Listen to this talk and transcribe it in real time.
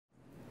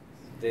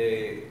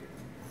The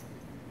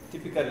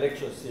typical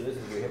lecture series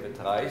that we have at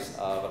Rice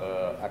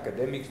are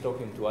academics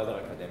talking to other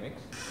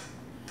academics.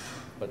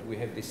 But we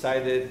have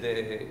decided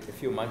a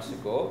few months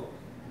ago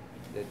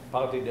that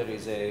partly there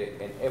is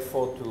an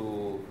effort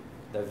to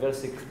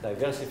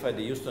diversify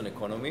the Houston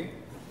economy.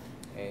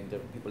 And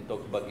people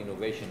talk about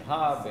innovation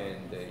hub,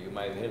 and you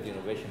might have the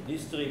innovation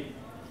district.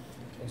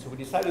 And so we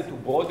decided to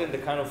broaden the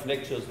kind of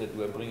lectures that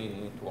we're bringing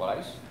into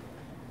Rice,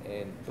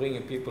 and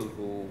bringing people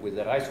who, with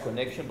the Rice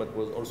connection, but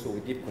was also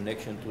with deep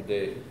connection to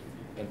the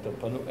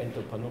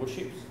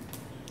entrepreneurships.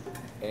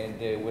 And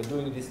we're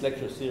doing this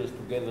lecture series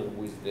together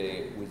with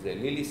the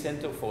Lilly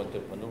Center for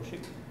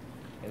Entrepreneurship.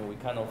 And we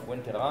kind of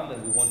went around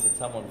and we wanted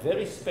someone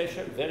very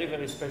special, very,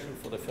 very special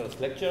for the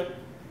first lecture.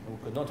 And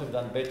we could not have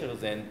done better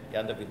than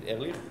Jan David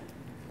Erlich,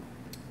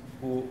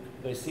 who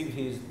received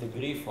his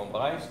degree from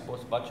Rice,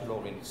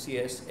 post-bachelor in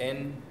CS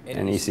and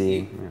NEC.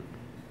 Yeah.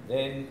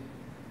 Then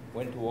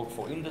went to work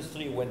for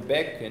industry, went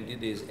back and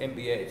did his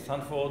MBA at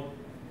Stanford,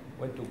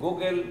 went to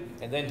Google,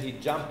 and then he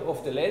jumped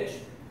off the ledge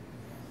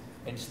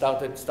and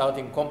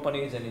starting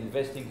companies and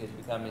investing. He's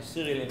become a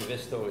serial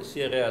investor, a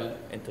serial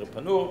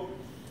entrepreneur.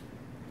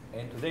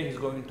 And today he's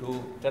going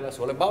to tell us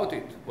all about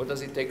it. What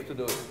does it take to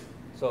do it?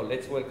 So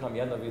let's welcome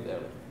Jan David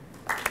Erlich.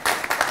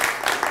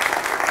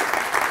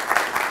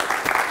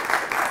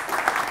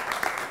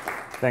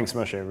 Thanks,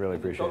 Moshe. I really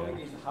appreciate it. The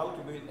topic is how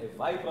to build a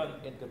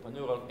vibrant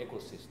entrepreneurial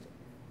ecosystem.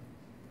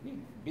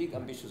 Big,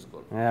 ambitious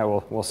goal. Yeah,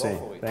 we'll see.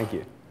 Thank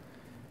you.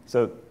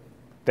 So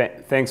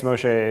thanks,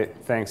 Moshe.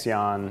 Thanks,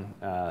 Jan.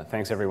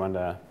 Thanks,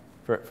 everyone,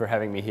 for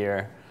having me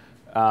here.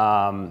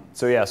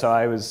 So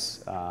I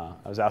was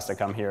asked to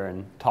come here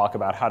and talk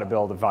about how to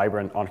build a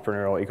vibrant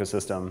entrepreneurial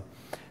ecosystem.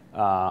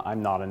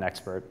 I'm not an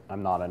expert.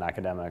 I'm not an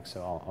academic,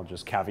 so I'll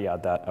just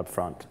caveat that up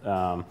front.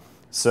 Here,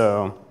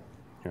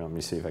 let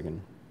me see if I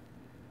can.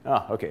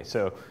 Okay.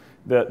 So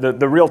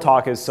the real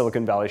talk is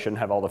Silicon Valley shouldn't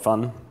have all the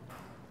fun.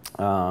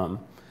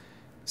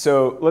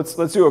 So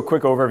let's do a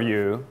quick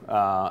overview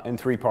in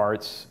 3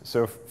 parts.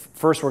 So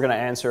first, we're going to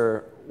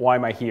answer why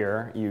am I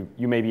here.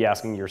 You may be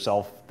asking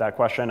yourself that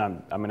question.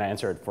 I'm going to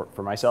answer it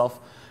for myself.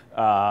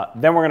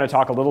 Then we're going to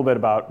talk a little bit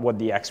about what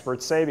the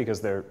experts say, because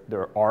there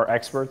are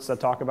experts that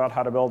talk about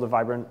how to build a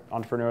vibrant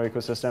entrepreneurial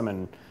ecosystem,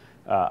 and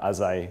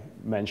as I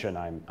mentioned,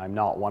 I'm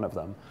not one of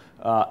them.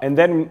 And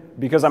then,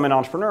 because I'm an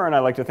entrepreneur and I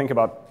like to think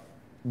about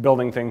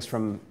building things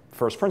from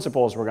first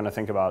principles, we're going to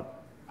think about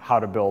how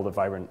to build a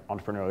vibrant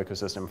entrepreneurial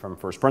ecosystem from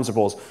first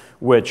principles,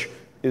 which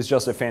is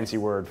just a fancy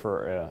word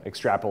for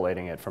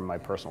extrapolating it from my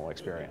personal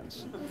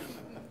experience.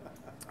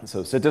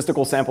 So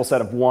statistical sample set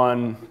of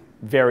 1,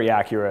 very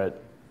accurate,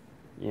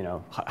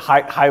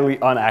 highly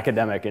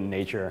unacademic in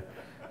nature.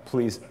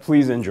 Please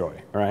enjoy,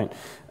 all right?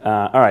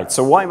 All right,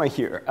 so why am I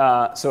here?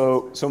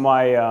 So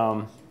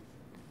the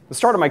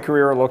start of my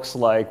career looks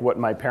like what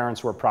my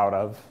parents were proud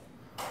of.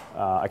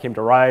 I came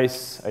to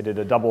Rice. I did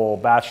a double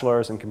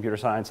bachelor's in computer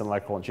science and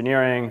electrical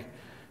engineering.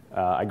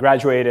 I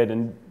graduated,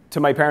 and to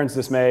my parents'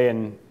 dismay,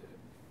 and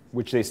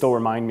which they still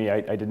remind me,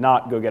 I did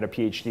not go get a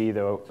PhD,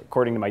 though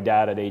according to my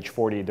dad at age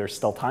 40, there's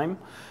still time.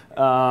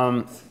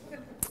 But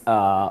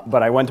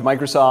I went to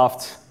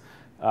Microsoft.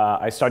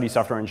 I studied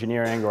software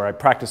engineering, or I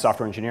practiced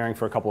software engineering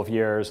for a couple of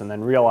years, and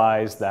then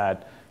realized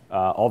that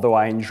although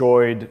I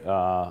enjoyed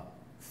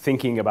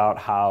thinking about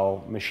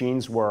how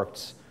machines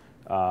worked,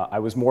 I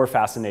was more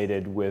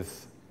fascinated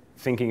with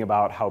thinking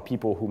about how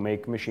people who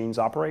make machines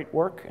operate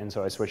work, and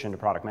so I switched into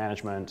product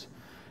management.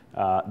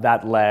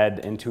 That led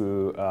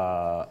into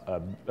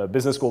a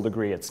business school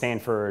degree at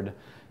Stanford,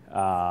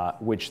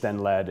 which then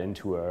led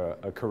into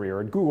a career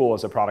at Google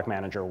as a product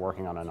manager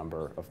working on a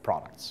number of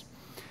products.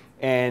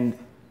 And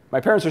my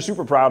parents are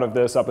super proud of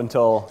this up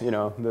until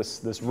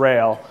this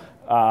rail,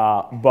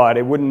 but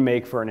it wouldn't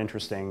make for an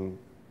interesting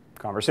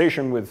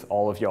conversation with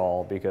all of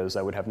y'all, because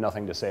I would have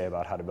nothing to say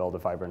about how to build a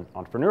vibrant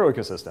entrepreneurial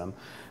ecosystem.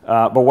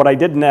 But what I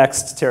did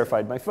next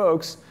terrified my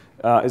folks,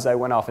 is I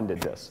went off and did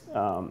this.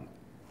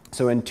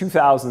 So in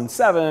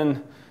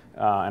 2007,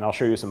 and I'll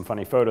show you some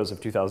funny photos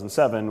of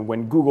 2007,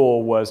 when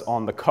Google was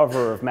on the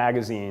cover of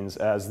magazines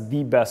as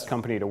the best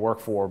company to work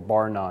for,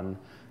 bar none,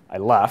 I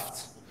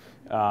left.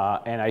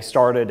 And I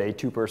started a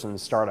 2-person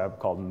startup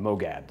called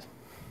Mogad,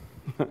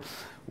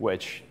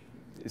 which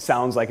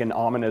sounds like an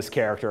ominous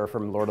character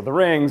from Lord of the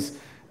Rings.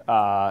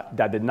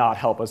 That did not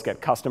help us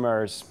get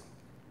customers.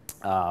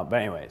 But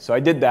anyway, so I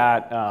did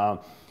that.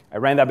 I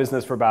ran that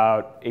business for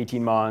about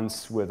 18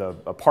 months with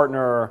a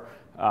partner,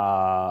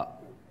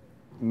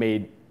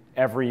 made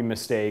every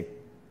mistake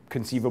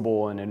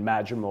conceivable and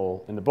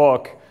imaginable in the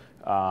book.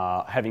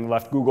 Having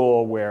left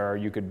Google, where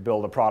you could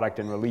build a product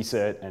and release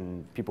it,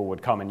 and people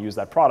would come and use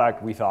that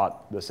product, we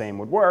thought the same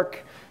would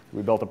work.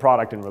 We built a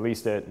product and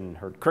released it and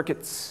heard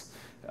crickets.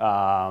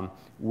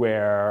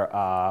 Where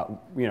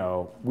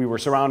we were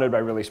surrounded by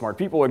really smart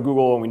people at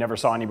Google, and we never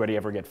saw anybody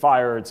ever get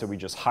fired, so we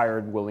just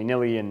hired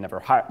willy-nilly and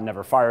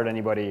never fired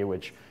anybody,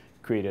 which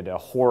created a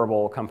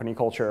horrible company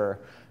culture.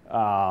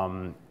 I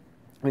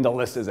mean, the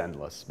list is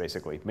endless,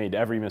 basically. Made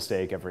every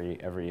mistake, every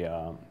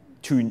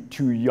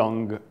two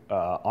young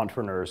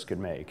entrepreneurs could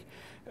make.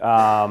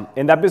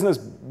 And that business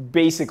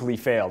basically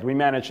failed. We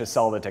managed to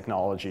sell the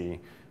technology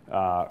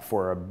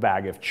for a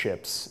bag of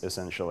chips,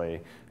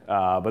 essentially.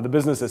 But the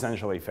business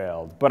essentially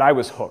failed. But I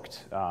was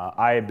hooked.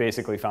 I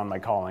basically found my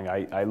calling.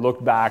 I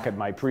looked back at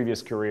my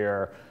previous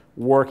career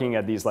working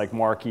at these like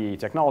marquee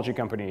technology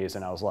companies,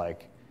 and I was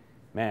like,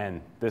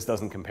 man, this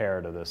doesn't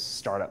compare to this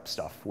startup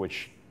stuff,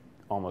 which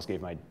almost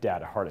gave my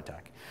dad a heart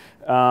attack.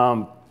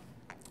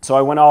 So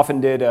I went off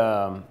and did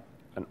an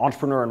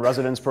entrepreneur in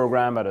residence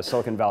program at a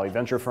Silicon Valley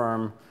venture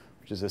firm,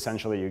 which is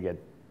essentially you get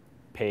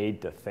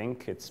paid to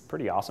think. It's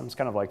pretty awesome. It's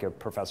kind of like a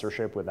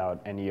professorship without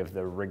any of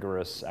the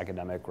rigorous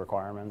academic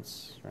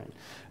requirements, right?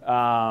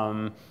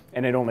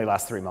 And it only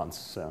lasts 3 months,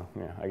 so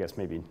yeah, I guess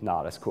maybe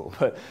not as cool.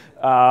 But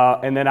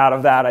and then out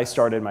of that, I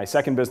started my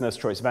second business,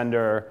 Choice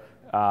Vendor.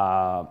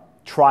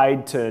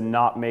 Tried to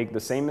not make the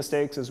same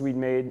mistakes as we'd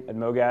made at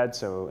Mogad,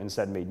 so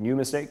instead made new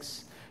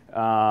mistakes.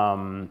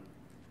 But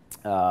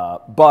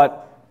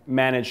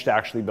managed to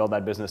actually build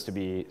that business to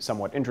be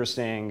somewhat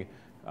interesting.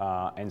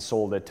 And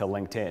sold it to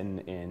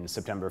LinkedIn in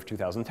September of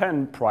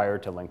 2010, prior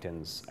to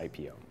LinkedIn's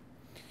IPO.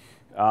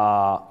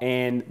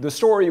 And the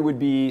story would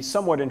be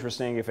somewhat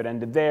interesting if it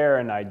ended there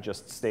and I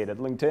just stayed at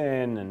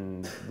LinkedIn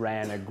and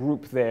ran a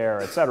group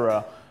there, et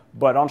cetera.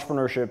 But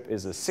entrepreneurship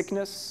is a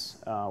sickness,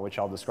 which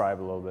I'll describe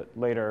a little bit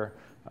later.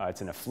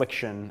 It's an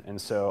affliction. And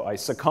so I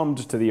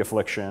succumbed to the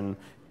affliction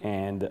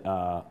and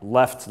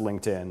left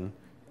LinkedIn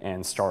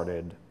and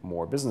started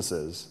more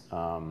businesses.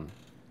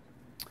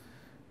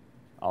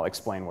 I'll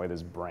explain why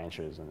this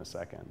branches in a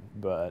second.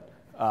 But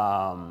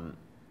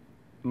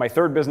my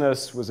third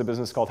business was a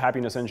business called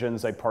Happiness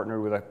Engines. I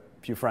partnered with a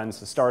few friends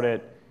to start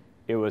it.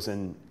 It was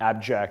an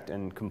abject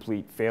and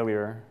complete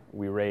failure.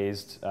 We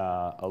raised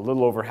a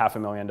little over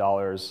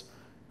 $500,000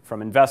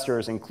 from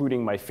investors,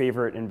 including my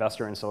favorite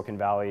investor in Silicon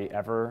Valley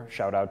ever.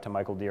 Shout out to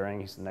Michael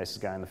Deering. He's the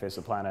nicest guy on the face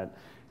of the planet.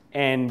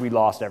 And we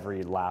lost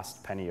every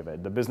last penny of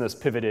it. The business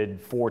pivoted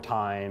 4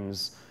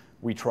 times.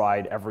 We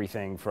tried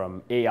everything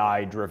from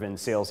AI-driven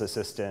sales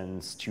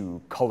assistants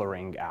to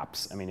coloring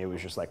apps. I mean, it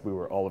was just like we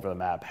were all over the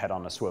map, head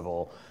on a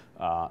swivel,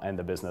 and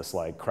the business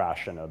like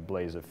crashed in a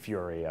blaze of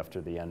fury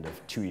after the end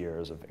of 2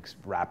 years of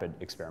rapid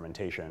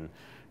experimentation.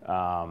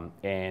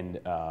 And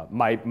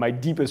my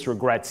deepest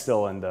regret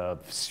still in the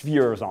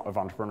spheres of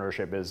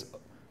entrepreneurship is,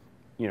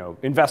 you know,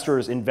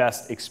 investors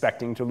invest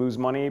expecting to lose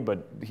money,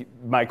 but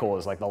Michael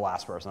is like the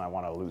last person I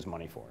want to lose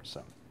money for.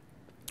 So,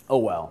 oh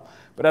well.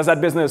 But as that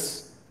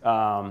business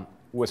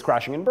was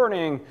crashing and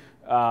burning,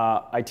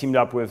 I teamed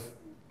up with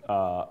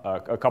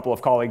a couple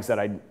of colleagues that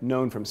I'd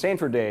known from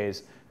Stanford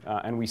days,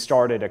 and we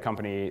started a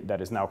company that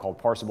is now called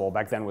Parsable.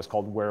 Back then it was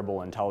called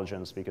Wearable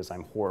Intelligence because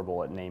I'm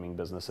horrible at naming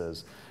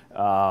businesses.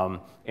 And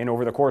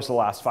over the course of the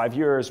last 5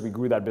 years, we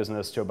grew that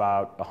business to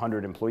about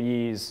 100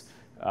 employees,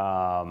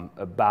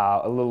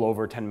 about a little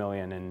over 10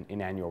 million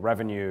in annual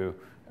revenue,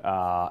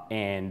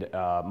 and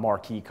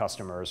marquee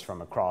customers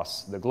from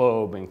across the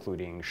globe,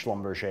 including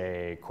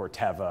Schlumberger,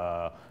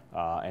 Corteva,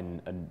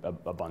 and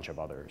a bunch of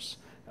others.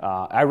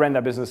 I ran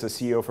that business as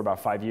CEO for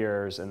about 5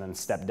 years and then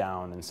stepped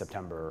down in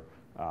September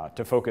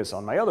to focus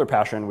on my other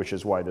passion, which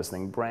is why this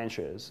thing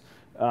branches.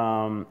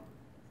 And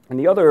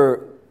the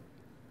other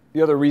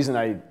reason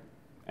I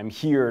am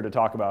here to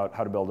talk about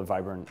how to build a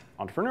vibrant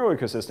entrepreneurial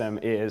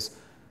ecosystem is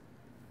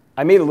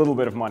I made a little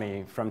bit of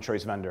money from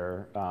Choice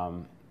Vendor.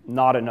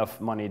 Not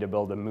enough money to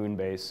build a moon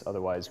base,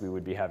 otherwise we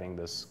would be having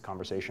this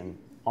conversation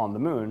on the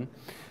moon.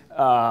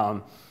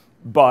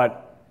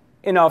 But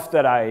enough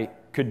that I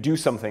could do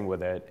something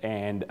with it,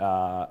 and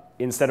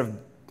instead of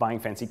buying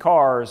fancy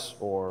cars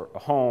or a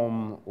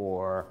home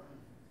or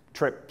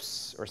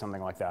trips or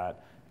something like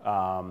that,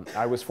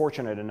 I was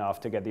fortunate enough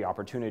to get the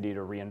opportunity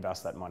to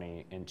reinvest that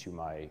money into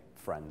my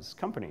friends'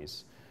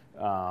 companies.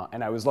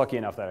 And I was lucky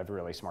enough that I have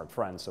really smart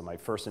friends. So my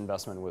first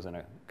investment was in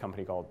a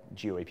company called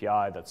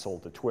GeoAPI that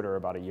sold to Twitter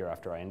about a year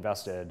after I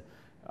invested.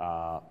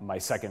 My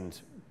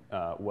second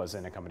was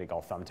in a company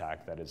called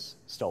Thumbtack that is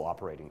still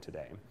operating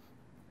today.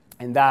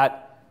 And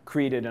that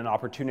created an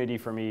opportunity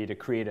for me to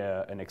create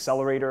an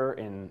accelerator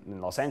in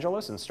Los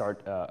Angeles and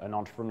start an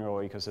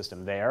entrepreneurial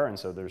ecosystem there. And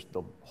so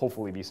there'll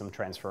hopefully be some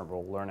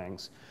transferable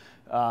learnings.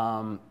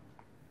 And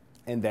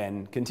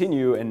then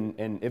continue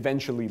and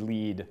eventually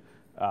lead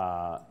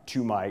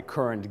to my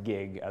current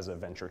gig as a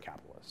venture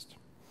capitalist.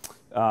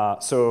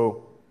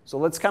 So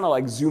let's kind of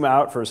like zoom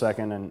out for a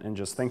second and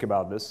just think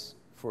about this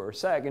for a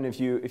sec. And if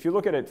you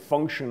look at it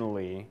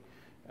functionally,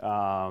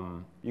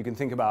 you can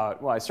think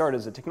about, well, I started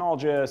as a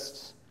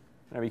technologist,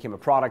 and I became a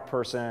product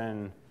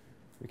person,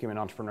 became an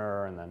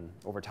entrepreneur, and then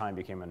over time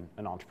became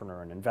an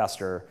entrepreneur and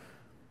investor.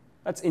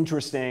 That's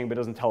interesting, but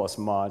doesn't tell us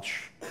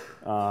much.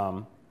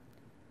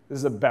 This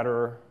is a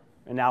better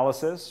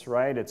analysis,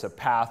 right? It's a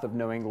path of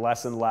knowing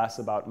less and less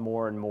about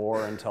more and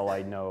more until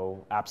I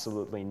know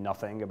absolutely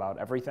nothing about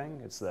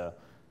everything. It's the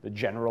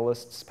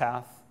generalist's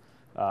path,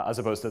 as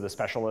opposed to the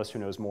specialist who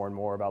knows more and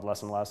more about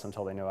less and less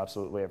until they know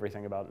absolutely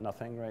everything about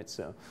nothing, right?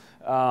 So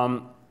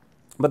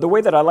But the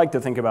way that I like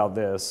to think about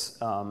this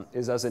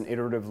is as an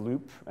iterative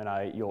loop,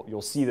 and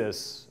you'll see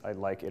this. I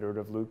like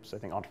iterative loops. I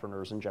think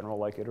entrepreneurs in general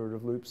like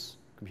iterative loops,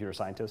 computer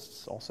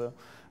scientists also.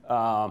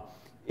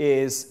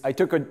 Is I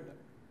took a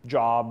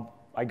job,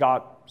 I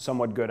got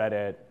somewhat good at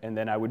it, and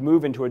then I would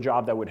move into a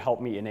job that would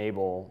help me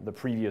enable the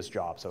previous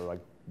job. So like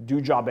do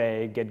job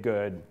A, get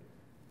good,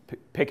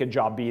 pick a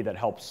job B that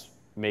helps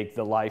make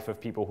the life of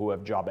people who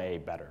have job A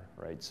better,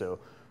 right? So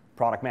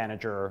product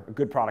manager, a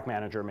good product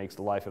manager makes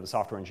the life of a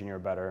software engineer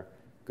better.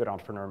 Good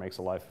entrepreneur makes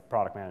the life of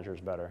product managers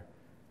better.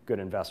 Good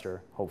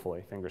investor,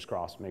 hopefully, fingers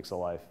crossed, makes the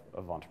life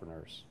of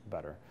entrepreneurs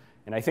better.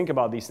 And I think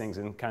about these things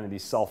in kind of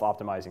these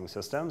self-optimizing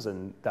systems,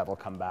 and that'll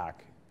come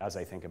back as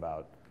I think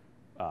about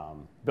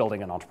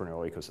building an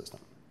entrepreneurial ecosystem.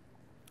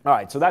 All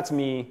right, so that's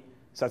me.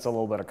 Sets a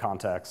little bit of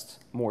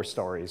context. More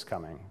stories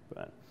coming.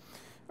 But,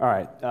 all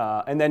right,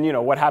 and then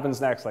what happens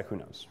next? Like, who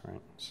knows,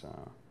 right?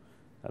 So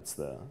that's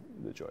the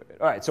joy of it.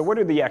 All right, so what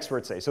do the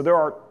experts say? So there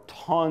are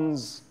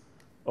tons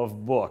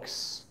of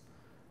books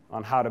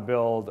on how to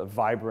build a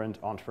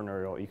vibrant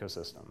entrepreneurial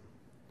ecosystem.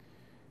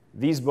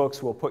 These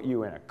books will put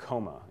you in a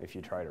coma if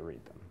you try to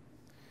read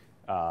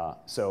them.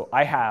 So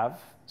I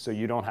have, so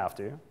you don't have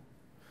to.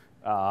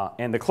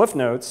 And the cliff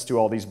notes to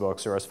all these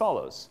books are as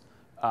follows.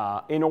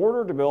 In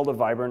order to build a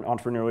vibrant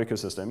entrepreneurial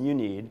ecosystem, you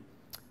need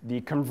the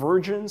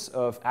convergence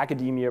of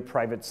academia,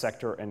 private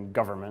sector, and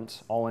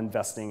government, all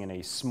investing in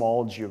a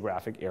small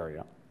geographic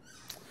area.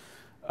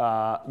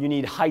 You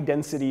need high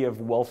density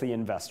of wealthy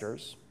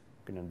investors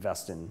who can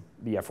invest in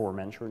the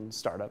aforementioned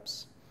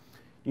startups.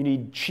 You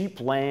need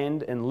cheap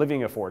land and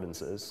living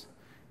affordances.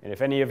 And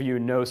if any of you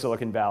know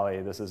Silicon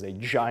Valley, this is a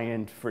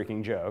giant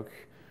freaking joke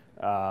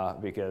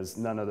because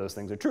none of those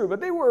things are true. But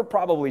they were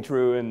probably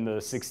true in the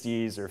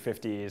 60s or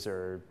 50s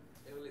or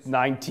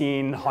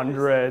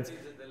 1900s,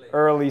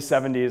 early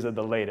 70s at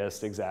the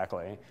latest,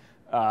 exactly.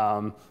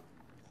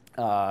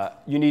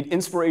 You need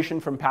inspiration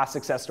from past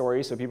success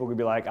stories, so people could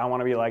be like, I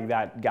want to be like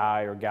that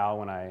guy or gal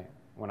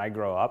when I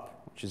grow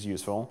up, which is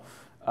useful.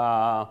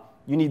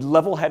 You need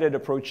level-headed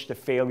approach to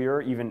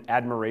failure, even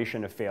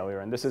admiration of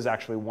failure. And this is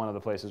actually one of the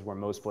places where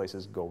most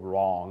places go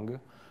wrong.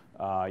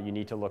 You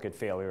need to look at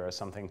failure as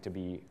something to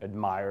be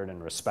admired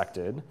and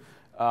respected.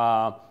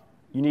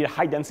 You need a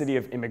high density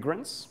of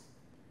immigrants.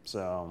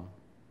 So,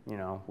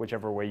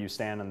 whichever way you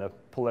stand in the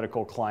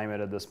political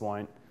climate at this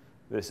point,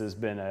 this has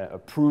been a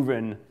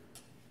proven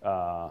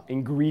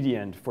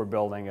ingredient for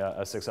building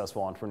a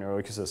successful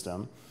entrepreneurial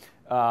ecosystem.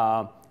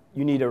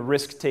 You need a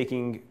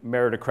risk-taking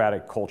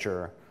meritocratic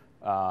culture.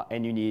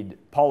 And you need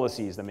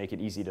policies that make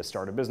it easy to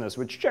start a business,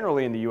 which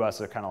generally in the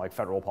US are kind of like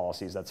federal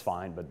policies, that's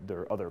fine, but there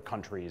are other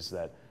countries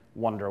that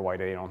wonder why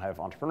they don't have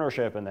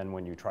entrepreneurship, and then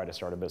when you try to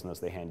start a business,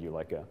 they hand you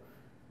like a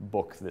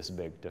book this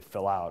big to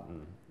fill out,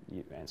 and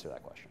you answer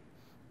that question.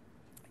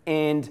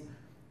 And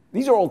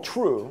these are all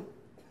true,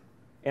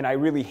 and I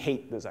really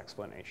hate this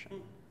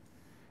explanation.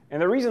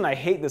 And the reason I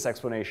hate this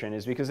explanation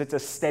is because it's a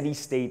steady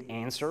state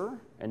answer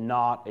and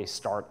not a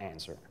start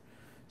answer.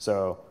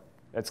 So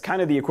it's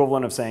kind of the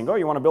equivalent of saying, oh,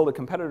 you want to build a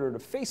competitor to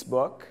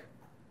Facebook?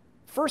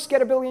 First,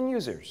 get 1 billion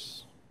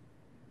users.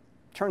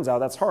 Turns out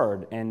that's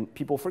hard, and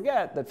people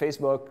forget that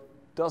Facebook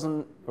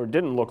doesn't, or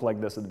didn't look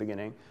like this at the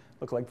beginning,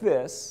 look like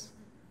this.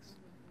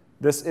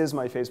 This is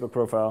my Facebook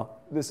profile.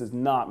 This is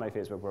not my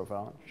Facebook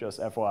profile, just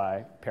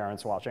FYI,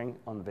 parents watching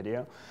on the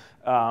video.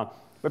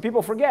 But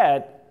people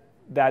forget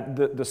that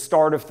the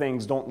start of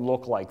things don't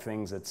look like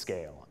things at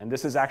scale. And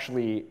this is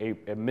actually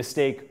a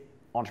mistake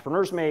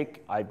entrepreneurs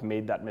make. I've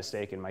made that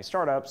mistake in my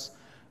startups.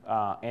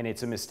 And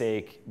it's a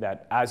mistake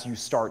that as you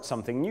start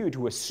something new,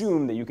 to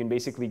assume that you can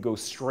basically go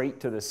straight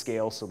to the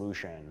scale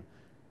solution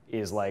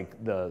is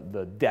like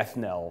the death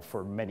knell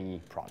for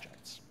many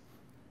projects.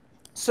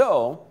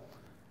 So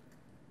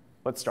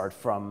let's start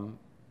from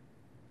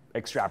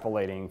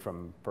extrapolating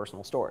from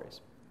personal stories.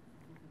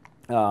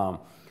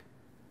 So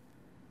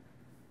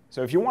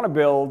if you want to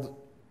build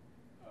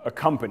a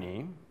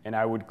company, and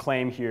I would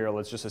claim here,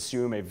 let's just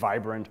assume a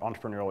vibrant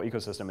entrepreneurial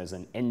ecosystem is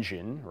an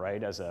engine,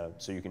 right? So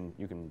you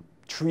can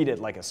treat it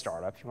like a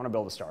startup. If you want to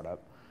build a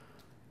startup,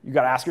 you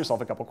got to ask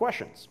yourself a couple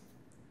questions.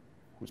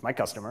 Who's my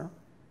customer?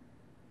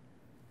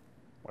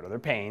 What are their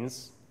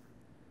pains?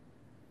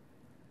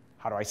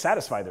 How do I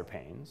satisfy their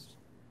pains?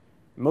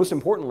 Most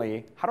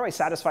importantly, how do I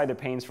satisfy their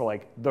pains for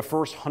like the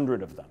first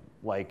 100 of them?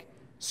 Like,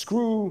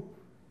 screw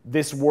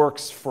this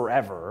works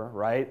forever,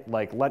 right?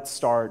 Like, let's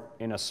start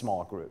in a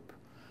small group.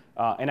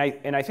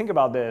 And I think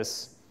about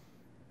this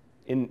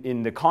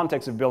in the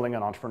context of building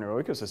an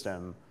entrepreneurial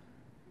ecosystem.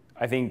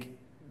 I think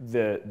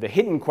the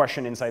hidden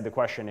question inside the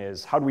question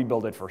is, how do we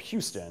build it for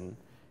Houston?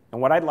 And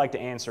what I'd like to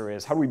answer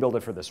is, how do we build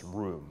it for this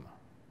room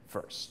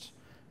first?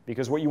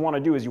 Because what you want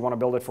to do is you want to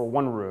build it for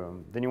 1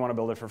 room, then you want to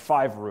build it for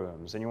 5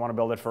 rooms, and you want to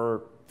build it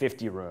for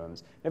 50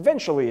 rooms.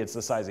 Eventually, it's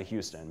the size of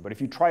Houston. But if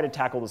you try to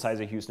tackle the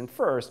size of Houston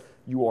first,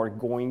 you are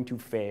going to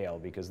fail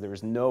because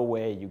there's no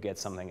way you get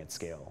something at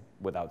scale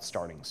without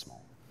starting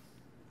small.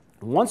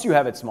 Once you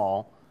have it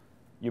small,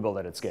 you build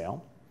it at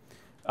scale.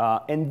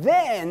 And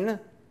then,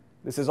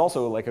 this is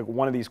also like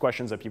one of these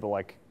questions that people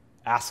like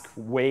ask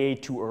way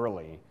too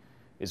early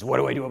is, what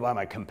do I do about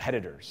my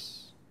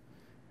competitors?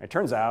 It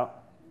turns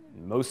out,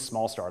 in most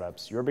small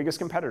startups, your biggest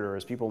competitor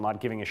is people not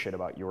giving a shit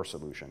about your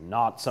solution,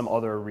 not some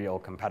other real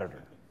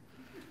competitor.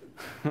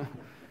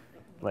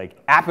 Like,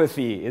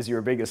 apathy is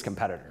your biggest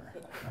competitor.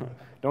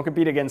 Don't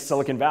compete against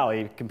Silicon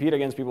Valley, compete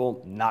against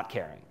people not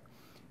caring.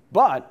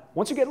 But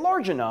once you get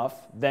large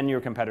enough, then your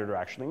competitor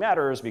actually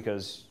matters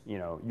because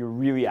you're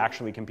really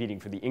actually competing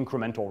for the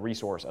incremental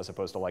resource as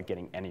opposed to like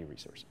getting any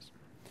resources.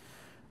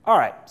 All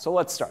right, so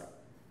let's start.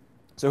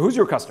 So who's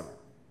your customer?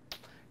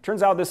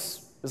 Turns out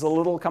this is a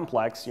little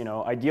complex.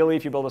 Ideally,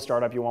 if you build a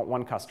startup, you want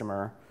one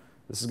customer.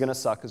 This is going to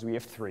suck because we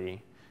have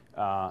three.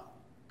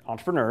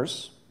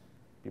 Entrepreneurs,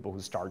 people who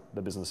start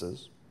the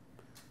businesses.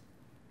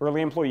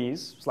 Early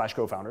employees /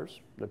 co-founders,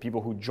 the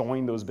people who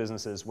join those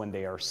businesses when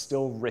they are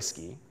still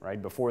risky,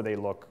 right, before they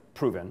look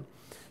proven.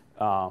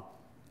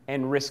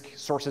 And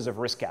sources of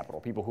risk capital,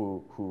 people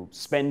who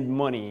spend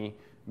money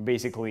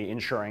basically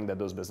ensuring that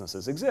those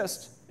businesses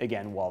exist,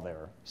 again, while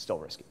they're still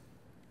risky.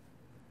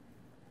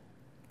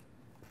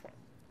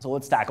 So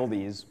let's tackle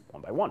these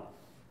one by one.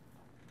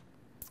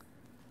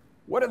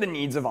 What are the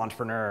needs of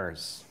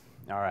entrepreneurs?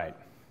 All right.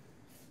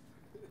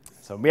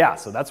 So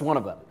that's one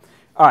of them.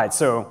 All right,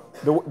 so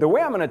the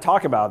way I'm going to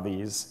talk about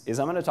these is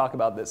I'm going to talk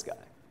about this guy.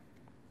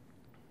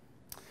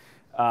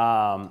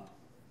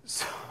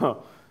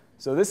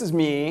 So this is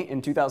me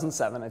in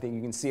 2007. I think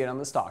you can see it on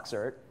the stock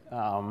cert.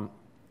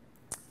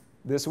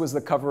 This was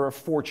the cover of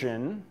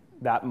Fortune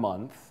that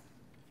month.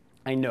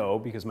 I know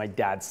because my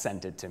dad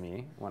sent it to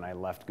me when I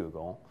left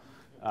Google.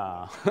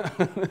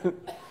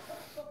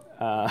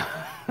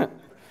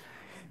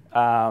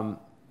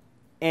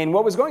 And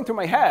what was going through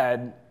my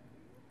head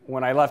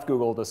when I left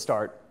Google to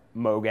start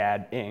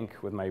Mogad Inc.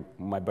 with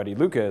my buddy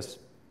Lucas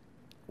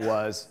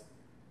was,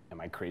 am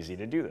I crazy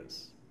to do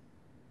this?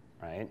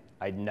 Right?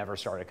 I'd never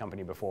started a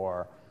company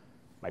before.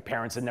 My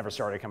parents had never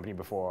started a company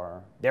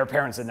before. Their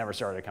parents had never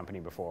started a company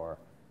before.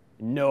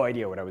 No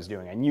idea what I was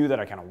doing. I knew that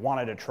I kind of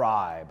wanted to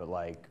try, but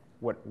like,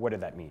 what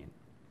did that mean?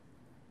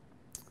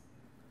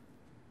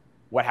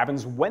 What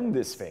happens when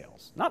this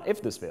fails? Not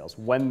if this fails,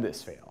 when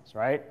this fails,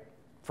 right?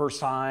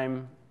 First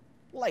time,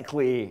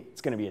 likely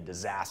it's going to be a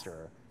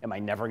disaster. Am I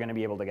never going to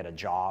be able to get a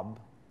job?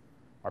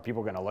 Are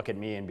people going to look at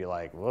me and be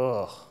like,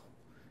 ugh,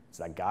 it's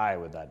that guy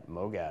with that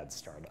Mogad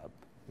startup,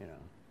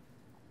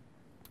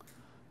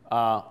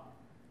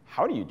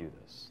 How do you do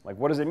this? Like,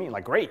 what does it mean?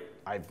 Like, great,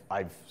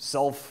 I've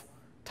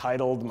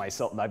self-titled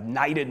myself, I've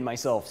knighted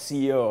myself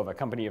CEO of a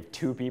company of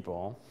 2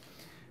 people.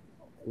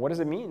 What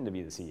does it mean to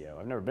be the CEO?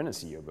 I've never been a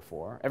CEO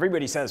before.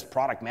 Everybody says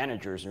product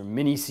managers are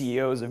mini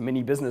CEOs of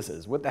mini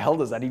businesses. What the hell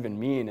does that even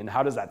mean? And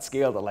how does that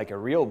scale to like a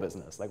real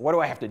business? Like, what do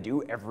I have to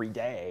do every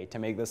day to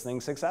make this thing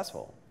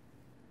successful?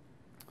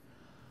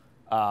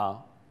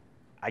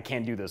 I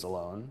can't do this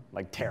alone,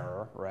 like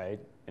terror, right?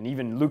 And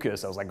even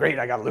Lucas, I was like, great,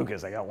 I got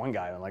Lucas, I got one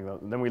guy. And like,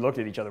 then we looked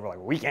at each other, we're like,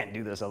 we can't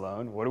do this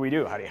alone. What do we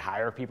do? How do you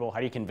hire people? How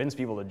do you convince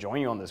people to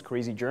join you on this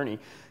crazy journey,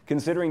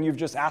 considering you've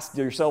just asked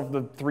yourself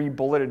the 3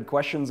 bulleted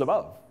questions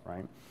above,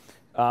 right?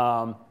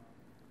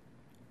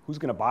 Who's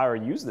going to buy or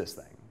use this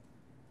thing?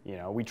 We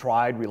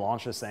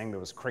launched this thing, there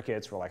was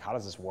crickets. We're like, how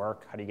does this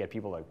work? How do you get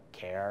people to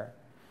care?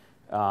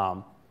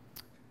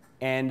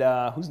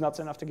 Who's nuts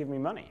enough to give me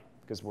money?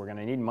 Because we're going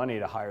to need money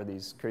to hire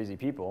these crazy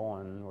people,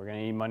 and we're going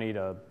to need money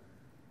to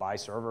buy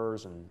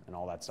servers and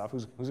all that stuff.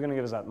 Who's going to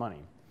give us that money?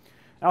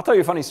 And I'll tell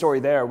you a funny story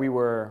there. We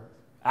were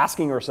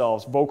asking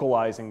ourselves,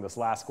 vocalizing this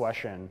last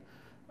question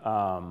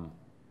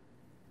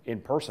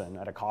in person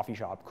at a coffee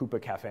shop,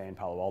 Coupa Cafe in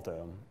Palo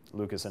Alto.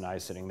 Lucas and I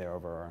sitting there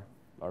over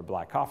our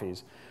black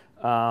coffees,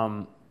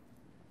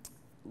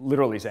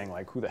 literally saying,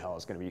 like, who the hell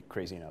is going to be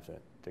crazy enough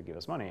to give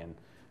us money? And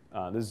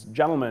this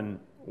gentleman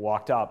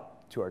walked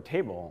up to our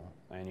table,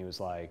 and he was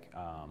like,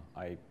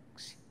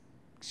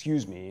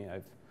 excuse me,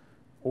 I've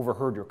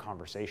overheard your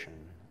conversation.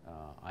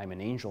 I'm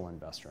an angel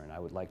investor, and I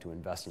would like to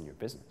invest in your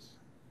business.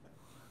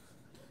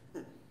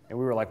 And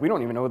we were like, we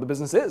don't even know what the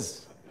business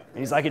is. And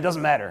he's like, it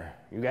doesn't matter.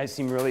 You guys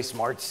seem really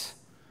smart.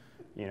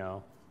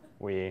 I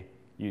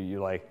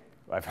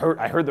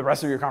heard the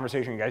rest of your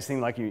conversation. You guys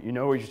seem like you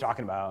know what you're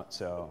talking about,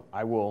 so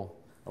I will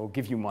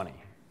give you money.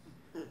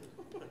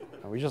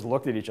 And we just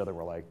looked at each other.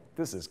 We're like,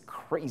 this is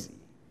crazy.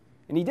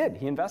 And he did.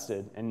 He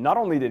invested. And not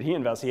only did he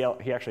invest, he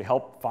actually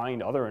helped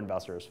find other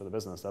investors for the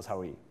business. That's how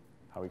we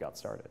got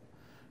started.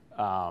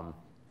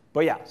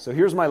 But yeah, so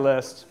here's my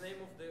list. What's the name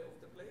of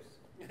the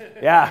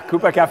place? Yeah,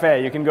 Coupa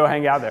Cafe. You can go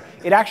hang out there.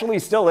 It actually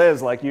still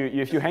is. Like,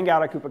 if you hang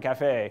out at Coupa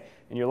Cafe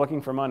and you're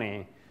looking for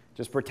money,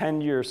 just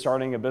pretend you're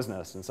starting a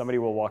business and somebody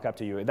will walk up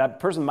to you. That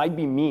person might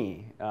be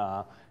me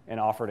and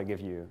offer to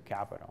give you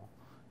capital.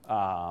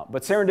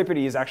 But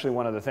serendipity is actually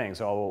one of the things,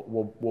 so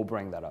we'll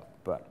bring that up.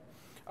 But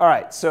all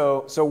right,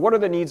 so what are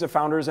the needs of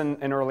founders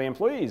and early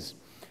employees?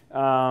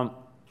 I'm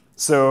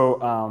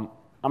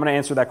going to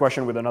answer that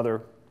question with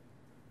another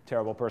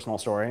terrible personal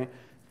story,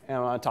 and I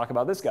want to talk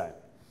about this guy.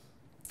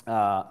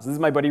 So this is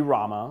my buddy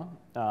Rama.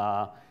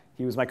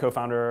 He was my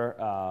co-founder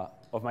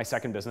of my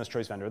second business,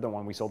 Choice Vendor, the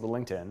one we sold to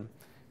LinkedIn.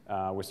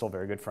 We're still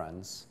very good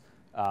friends.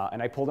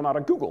 And I pulled him out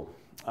of Google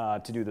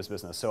to do this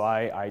business. So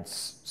I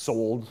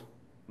sold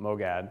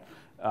Mogad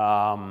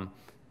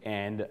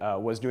and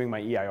was doing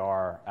my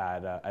EIR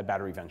at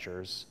Battery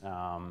Ventures.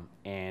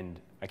 And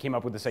I came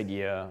up with this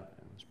idea,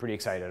 I was pretty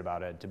excited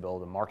about it, to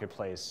build a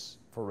marketplace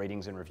for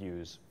ratings and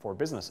reviews for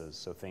businesses.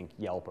 So think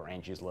Yelp or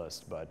Angie's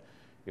List, but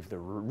if the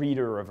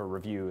reader of a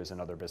review is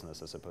another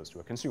business as opposed to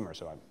a consumer.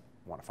 So I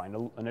want to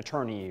find an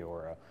attorney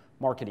or a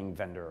marketing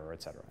vendor, or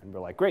et cetera. And we're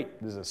like, great,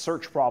 this is a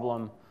search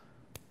problem.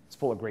 Let's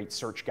pull a great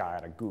search guy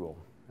out of Google.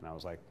 And I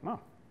was like, oh,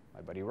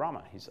 my buddy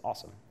Rama, he's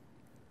awesome.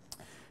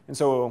 And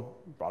so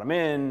brought him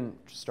in,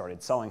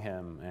 started selling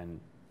him.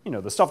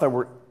 And the stuff that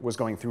was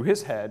going through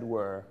his head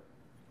were,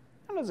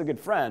 Yanda's a good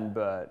friend,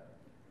 but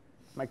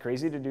am I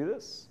crazy to do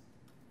this?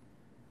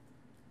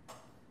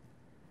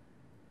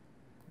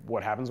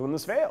 What happens when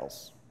this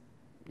fails?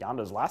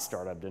 Yanda's last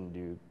startup didn't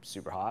do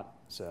super hot,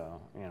 so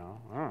I don't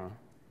know,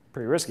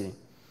 pretty risky.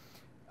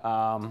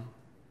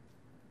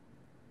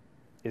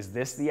 Is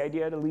this the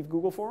idea to leave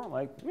Google for?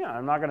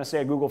 I'm not going to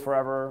stay at Google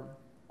forever,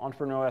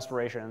 entrepreneurial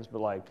aspirations,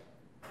 but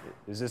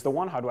is this the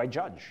one? How do I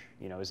judge?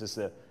 Is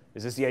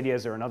this the idea?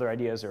 Is there another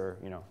idea? Is there,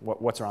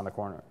 what's around the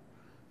corner?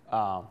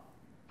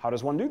 How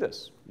does one do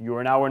this? You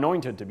are now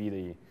anointed to be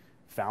the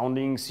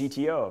founding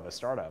CTO of a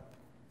startup.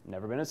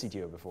 Never been a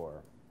CTO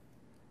before.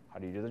 How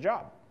do you do the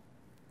job?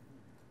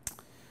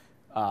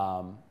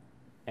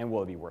 And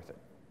will it be worth it,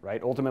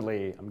 right?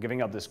 Ultimately, I'm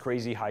giving up this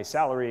crazy high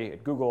salary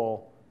at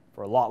Google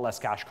for a lot less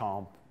cash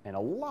comp and a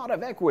lot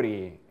of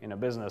equity in a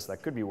business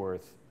that could be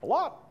worth a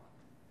lot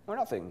or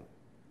nothing.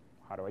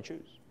 How do I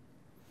choose?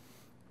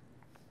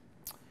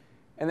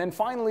 And then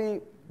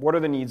finally, what are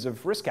the needs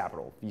of risk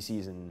capital,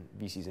 VCs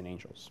and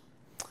angels?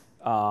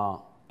 And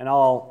I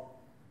don't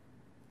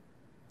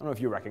know if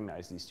you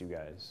recognize these two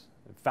guys,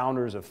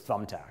 founders of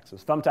Thumbtack. So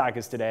Thumbtack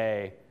is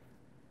today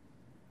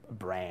a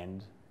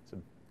brand. It's a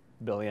 $1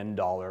 billion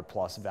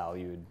plus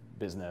valued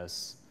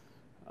business.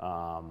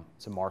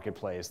 It's a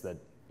marketplace that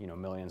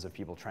millions of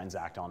people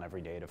transact on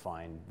every day to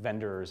find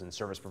vendors and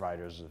service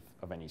providers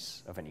of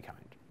any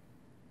kind.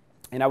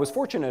 And I was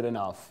fortunate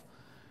enough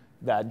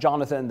that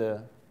Jonathan,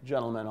 the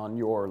gentleman on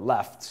your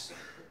left,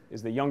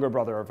 is the younger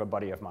brother of a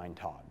buddy of mine,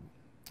 Todd.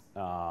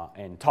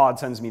 And Todd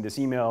sends me this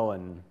email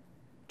in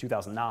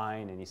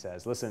 2009, and he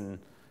says, listen,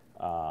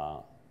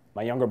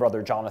 my younger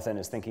brother Jonathan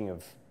is thinking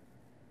of,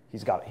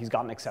 he's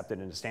gotten accepted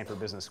into Stanford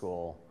Business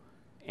School,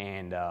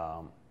 and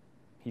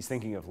he's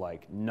thinking of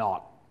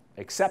not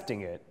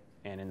accepting it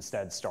and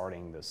instead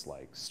starting this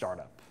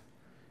startup.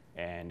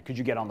 And could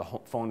you get on the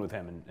phone with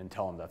him and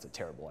tell him that's a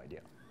terrible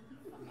idea?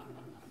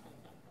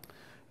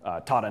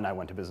 Todd and I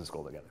went to business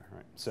school together,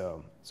 right?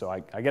 So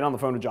I get on the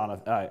phone with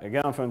Jonathan.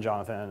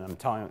 And I'm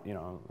telling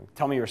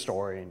tell me your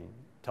story, and he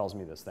tells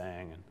me this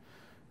thing,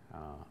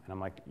 and I'm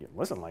like,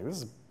 listen,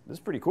 this is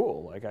pretty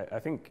cool. I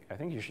think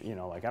you should,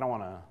 I don't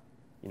want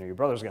to, your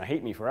brother's gonna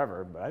hate me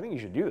forever, but I think you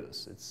should do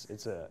this.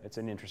 It's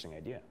an interesting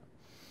idea.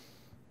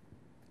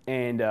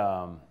 And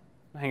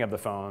I hang up the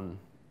phone,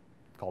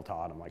 call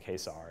Todd. I'm like, hey,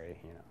 sorry,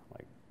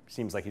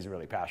 seems like he's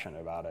really passionate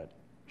about it.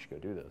 We should go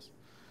do this.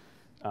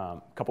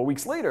 A couple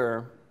weeks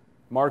later,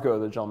 Marco,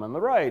 the gentleman on the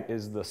right,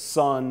 is the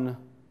son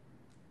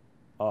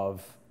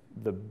of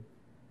I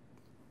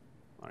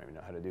don't even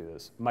know how to do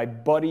this, my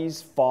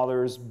buddy's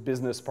father's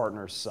business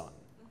partner's son.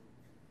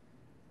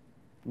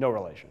 No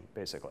relation,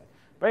 basically.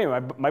 But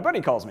anyway, my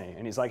buddy calls me,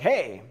 and he's like,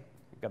 hey,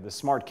 I've got this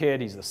smart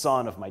kid. He's the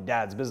son of my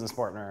dad's business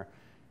partner.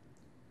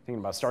 Thinking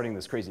about starting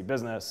this crazy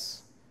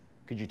business.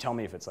 Could you tell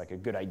me if it's a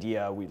good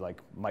idea? We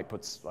might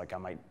put I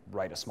might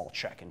write a small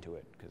check into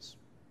it because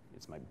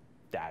it's my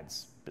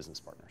dad's business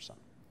partner's son.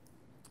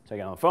 So I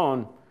get on the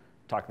phone,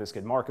 talk to this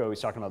kid Marco. He's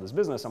talking about this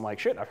business. I'm like,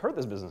 shit, I've heard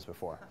this business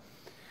before.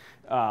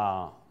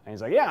 And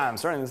he's like, yeah, I'm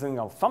starting this thing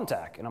called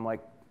Thumbtack. And I'm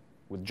like,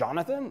 with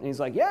Jonathan? And he's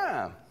like,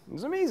 yeah, it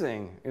was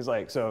amazing. He's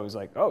like,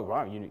 oh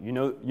wow, you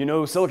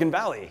know Silicon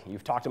Valley.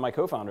 You've talked to my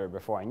co-founder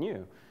before I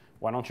knew.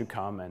 Why don't you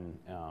come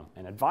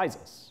and advise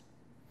us?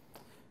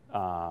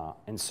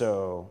 And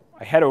so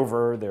I head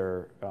over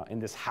there in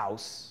this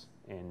house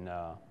in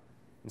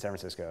San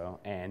Francisco,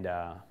 and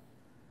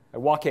I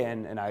walk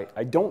in, and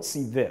I don't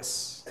see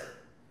this.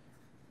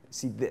 I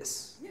see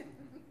this.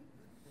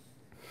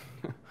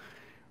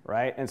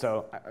 Right? And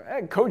so I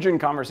had a cogent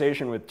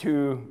conversation with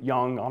two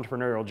young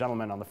entrepreneurial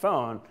gentlemen on the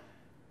phone,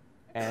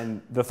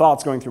 and the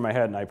thoughts going through my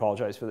head, and I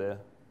apologize for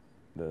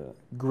the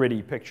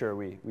gritty picture.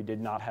 We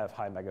did not have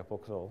high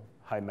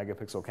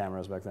megapixel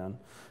cameras back then,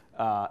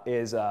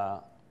 is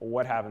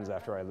what happens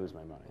after I lose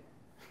my money?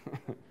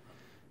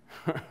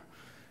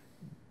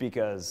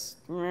 Because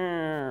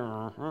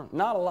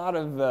not a lot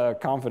of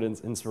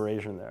confidence,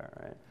 inspiration there,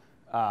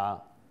 right?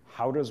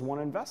 How does one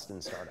invest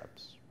in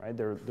startups, right?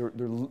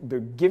 They're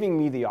giving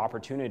me the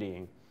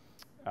opportunity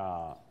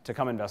to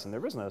come invest in their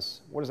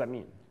business. What does that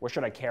mean? What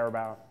should I care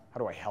about? How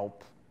do I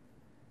help?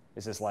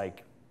 Is this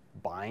like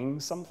buying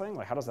something?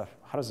 How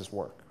does this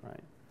work,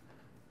 right?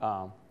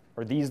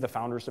 Are these the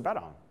founders to bet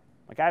on?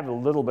 I have a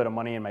little bit of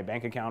money in my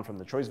bank account from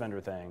the choice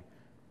vendor thing.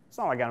 It's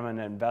not like I'm going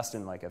to invest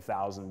in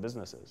 1,000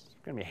 businesses. It's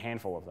going to be a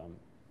handful of them.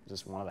 Is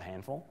this one of the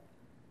handful?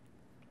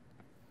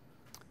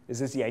 Is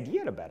this the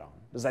idea to bet on?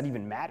 Does that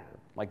even matter?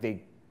 Like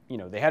they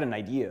had an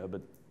idea,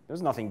 but there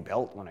was nothing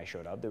built when I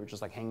showed up. They were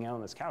just like hanging out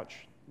on this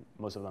couch,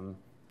 most of them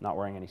not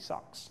wearing any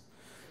socks.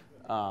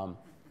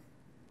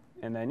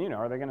 And then,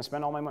 are they going to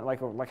spend all my money?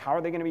 Like, how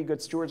are they going to be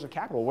good stewards of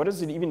capital? What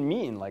does it even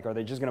mean? Like, are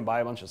they just going to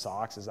buy a bunch of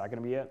socks? Is that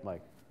going to be it?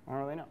 Like, I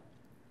don't really know.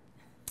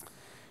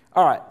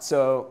 All right,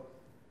 so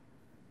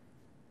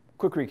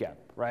quick recap,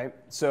 right?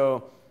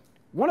 So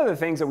one of the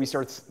things that we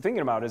start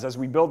thinking about is as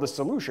we build the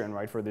solution,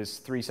 right, for these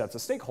three sets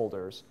of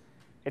stakeholders,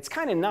 it's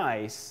kind of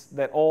nice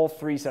that all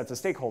three sets of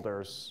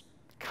stakeholders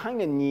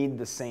kind of need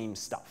the same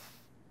stuff,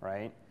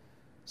 right?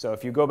 So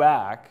if you go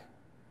back,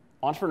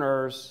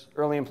 entrepreneurs,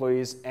 early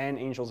employees, and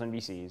angels and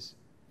VCs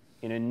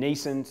in a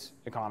nascent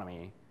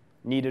economy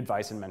need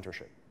advice and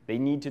mentorship. They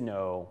need to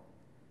know,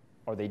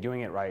 are they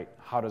doing it right?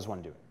 How does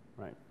one do it,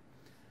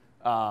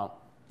 right?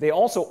 They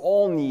also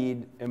all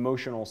need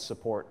emotional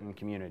support and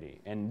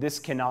community, and this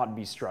cannot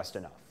be stressed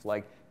enough.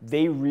 Like,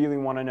 they really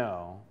want to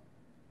know,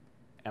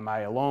 am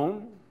I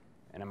alone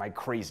and am I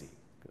crazy?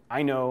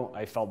 I know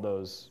I felt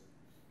those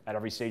at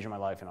every stage of my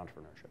life in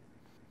entrepreneurship.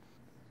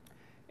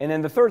 And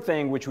then the third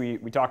thing, which we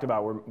talked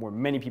about where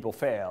many people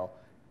fail,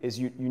 is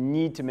you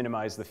need to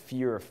minimize the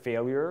fear of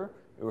failure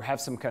or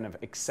have some kind of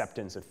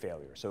acceptance of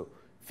failure. So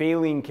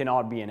failing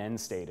cannot be an end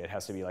state. It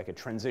has to be like a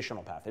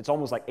transitional path. It's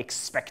almost like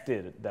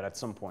expected that at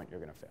some point you're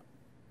going to fail.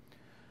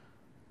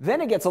 Then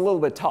it gets a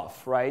little bit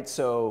tough, right?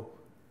 So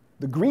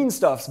the green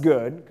stuff's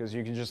good because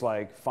you can just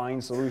like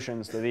find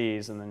solutions to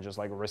these and then just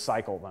like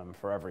recycle them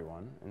for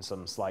everyone in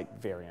some slight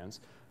variance.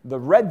 The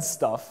red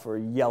stuff, or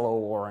yellow,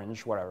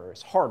 orange, whatever,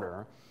 is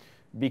harder,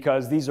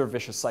 because these are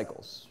vicious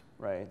cycles,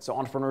 right? So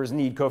entrepreneurs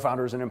need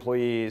co-founders and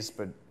employees,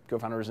 but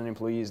co-founders and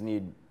employees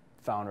need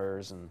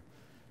founders, and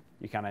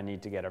you kind of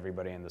need to get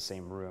everybody in the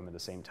same room at the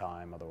same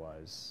time.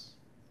 Otherwise,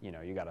 you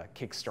got to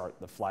kickstart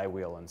the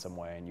flywheel in some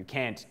way, and you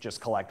can't just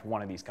collect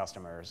one of these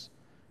customers,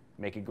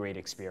 make a great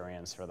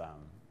experience for them,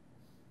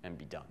 and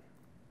be done.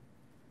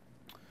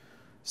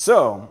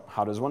 So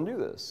how does one do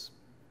this?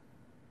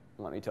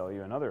 Let me tell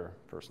you another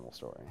personal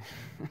story.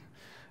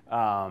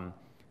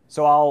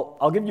 So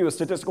I'll give you a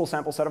statistical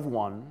sample set of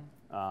one,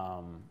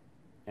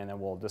 and then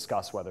we'll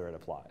discuss whether it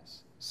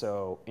applies.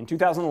 So in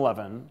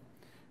 2011,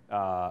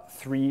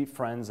 three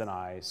friends and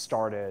I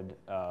started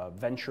a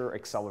venture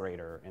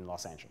accelerator in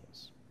Los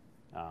Angeles.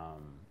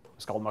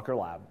 It's called Mucker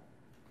Lab.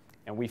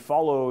 And we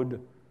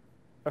followed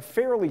a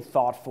fairly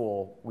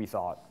thoughtful, we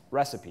thought,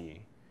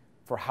 recipe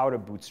for how to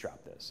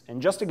bootstrap this. And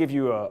just to give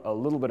you a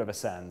little bit of a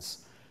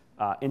sense,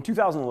 in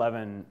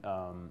 2011,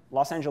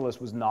 Los Angeles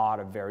was not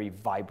a very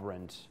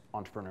vibrant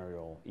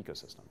entrepreneurial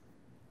ecosystem.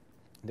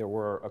 There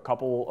were a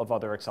couple of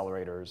other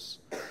accelerators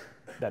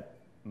that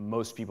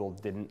most people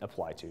didn't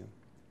apply to.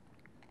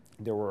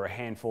 There were a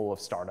handful of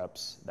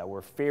startups that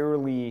were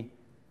fairly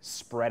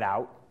spread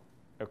out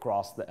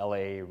across the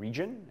LA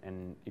region.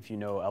 And if you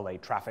know LA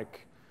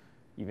traffic,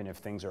 even if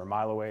things are a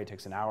mile away, it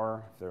takes an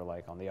hour. If they're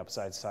like on the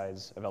upside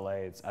sides of LA,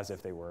 it's as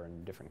if they were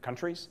in different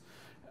countries.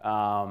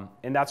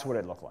 And that's what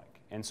it looked like.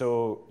 And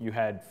so you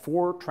had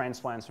 4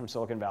 transplants from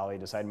Silicon Valley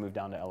decide to move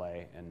down to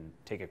LA and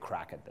take a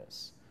crack at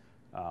this.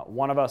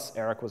 One of us,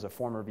 Eric, was a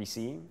former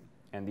VC,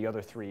 and the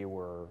other 3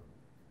 were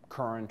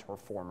current or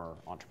former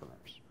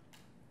entrepreneurs.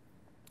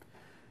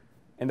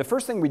 And the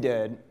first thing we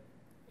did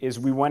is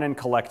we went and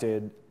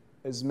collected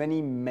as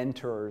many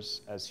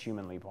mentors as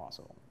humanly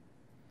possible.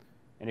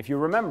 And if you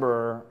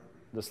remember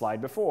the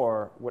slide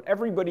before, what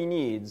everybody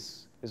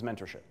needs is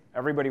mentorship.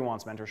 Everybody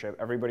wants mentorship.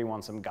 Everybody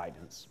wants some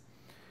guidance.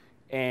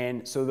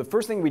 And so the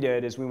first thing we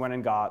did is we went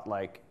and got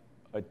like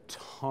a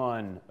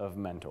ton of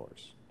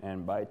mentors.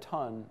 And by a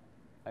ton,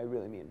 I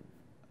really mean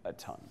a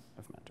ton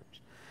of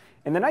mentors.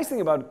 And the nice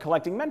thing about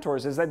collecting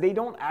mentors is that they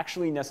don't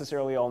actually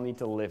necessarily all need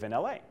to live in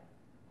LA.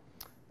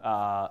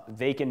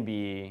 They can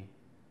be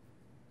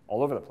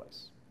all over the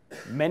place.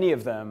 Many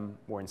of them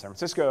were in San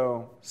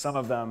Francisco. Some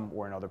of them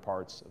were in other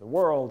parts of the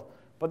world.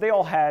 But they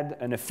all had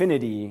an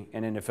affinity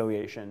and an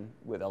affiliation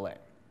with LA.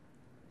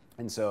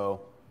 And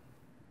so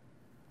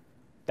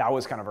that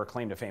was kind of our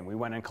claim to fame. We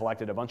went and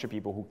collected a bunch of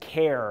people who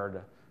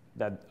cared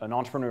that an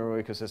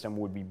entrepreneurial ecosystem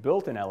would be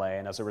built in LA,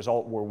 and as a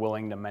result, were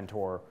willing to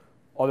mentor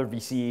other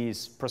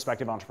VCs,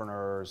 prospective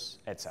entrepreneurs,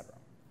 et cetera.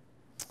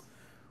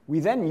 We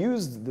then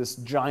used this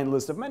giant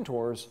list of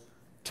mentors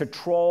to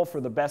trawl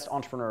for the best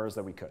entrepreneurs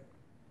that we could.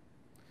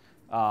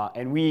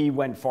 And we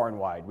went far and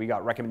wide. We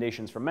got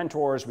recommendations from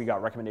mentors. We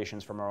got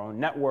recommendations from our own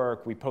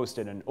network. We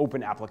posted an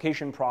open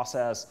application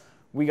process.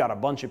 We got a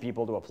bunch of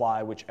people to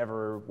apply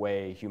whichever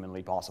way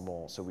humanly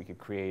possible so we could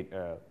create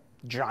a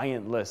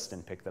giant list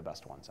and pick the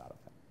best ones out of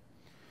them.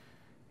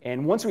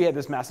 And once we had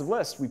this massive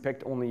list, we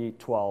picked only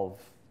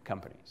 12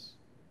 companies.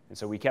 And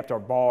so we kept our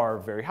bar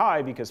very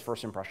high because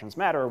first impressions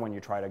matter when you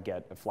try to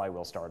get a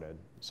flywheel started.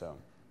 So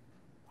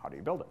how do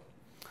you build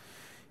it?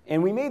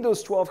 And we made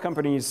those 12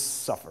 companies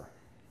suffer.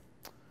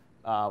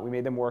 We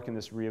made them work in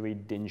this really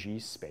dingy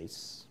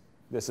space.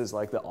 This is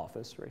like the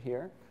office right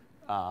here.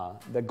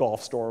 The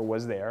golf store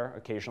was there.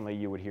 Occasionally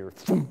you would hear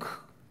thunk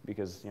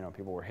because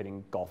people were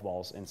hitting golf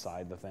balls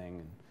inside the thing,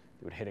 and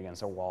they would hit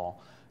against a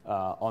wall.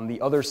 On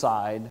the other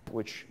side,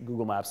 which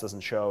Google Maps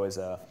doesn't show, is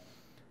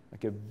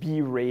like a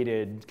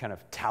B-rated kind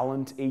of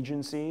talent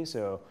agency.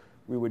 So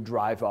we would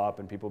drive up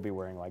and people would be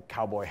wearing like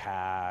cowboy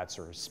hats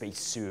or space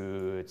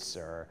suits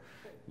or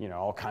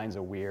all kinds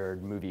of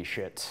weird movie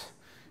shit.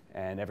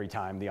 And every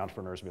time the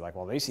entrepreneurs would be like,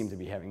 well, they seem to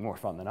be having more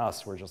fun than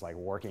us. We're just like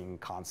working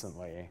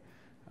constantly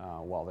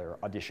while they're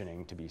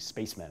auditioning to be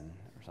spacemen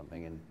or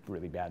something in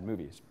really bad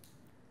movies.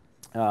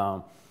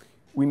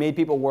 We made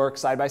people work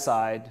side by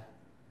side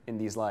in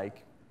these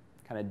like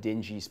kind of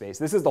dingy space.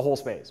 This is the whole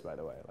space, by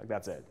the way. Like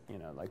that's it.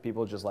 Like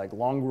people just like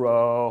long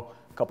row,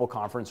 a couple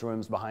conference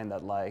rooms behind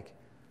that like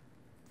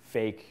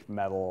fake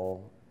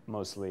metal,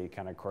 mostly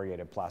kind of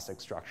corrugated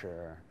plastic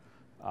structure,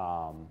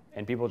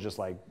 and people just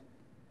like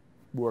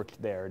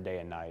worked there day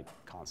and night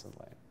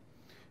constantly.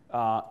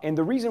 And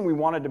the reason we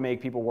wanted to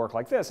make people work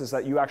like this is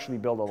that you actually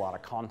build a lot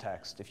of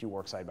context if you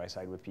work side by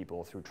side with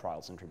people through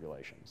trials and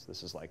tribulations.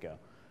 This is like a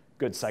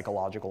good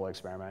psychological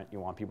experiment. You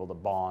want people to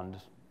bond,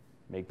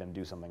 make them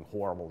do something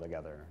horrible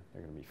together.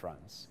 They're going to be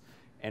friends.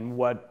 And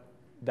what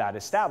that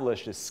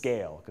established is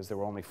scale, because there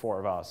were only 4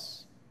 of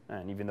us.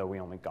 And even though we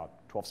only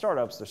got 12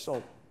 startups, there's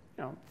still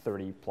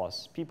 30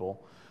 plus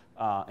people.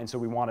 And so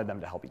we wanted them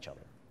to help each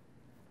other.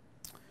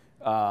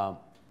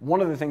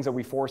 One of the things that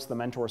we forced the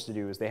mentors to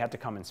do is they had to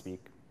come and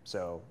speak.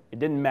 So it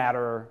didn't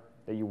matter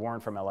that you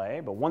weren't from LA,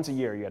 but once a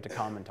year you had to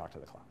come and talk to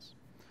the class.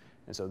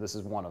 And so this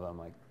is one of them,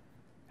 like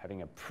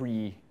having a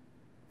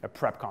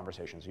prep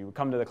conversation. So you would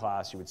come to the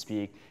class, you would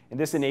speak, and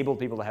this enabled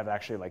people to have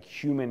actually like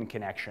human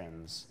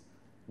connections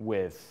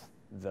with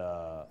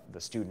the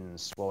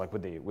students, well, like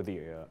with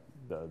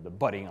the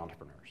budding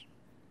entrepreneurs.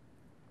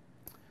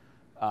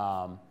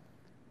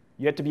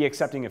 You had to be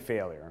accepting of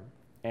failure,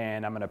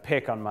 and I'm going to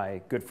pick on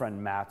my good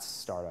friend Matt's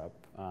startup.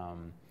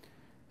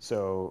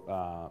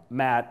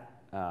 Matt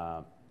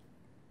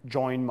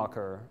joined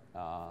Mucker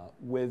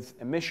with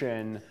a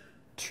mission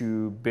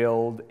to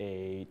build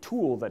a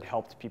tool that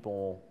helped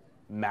people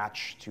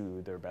match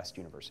to their best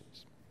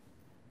universities.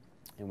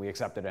 And we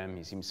accepted him.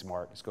 He seemed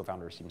smart. His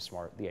co-founder seemed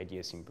smart. The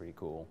idea seemed pretty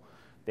cool.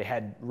 They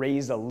had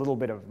raised a little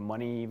bit of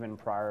money even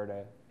prior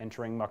to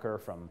entering Mucker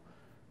from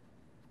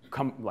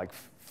like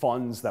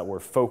funds that were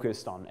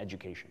focused on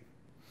education.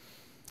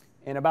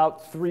 In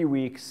about 3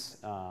 weeks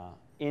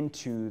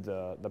into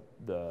the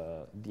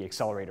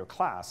accelerator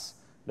class,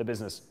 the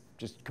business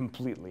just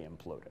completely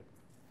imploded.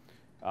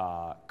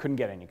 Couldn't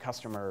get any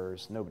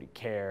customers, nobody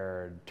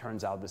cared.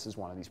 Turns out this is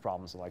one of these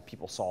problems that like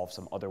people solve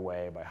some other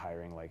way by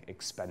hiring like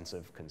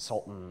expensive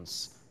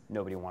consultants.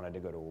 Nobody wanted to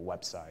go to a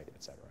website,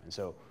 et cetera. And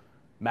so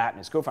Matt and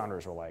his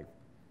co-founders were like,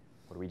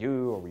 what do we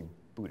do? Or we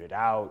booted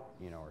out,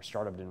 our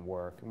startup didn't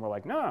work. And we're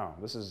like, no,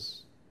 this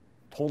is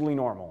totally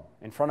normal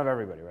in front of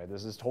everybody, right?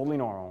 This is totally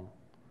normal.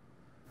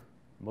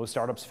 Most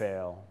startups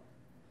fail.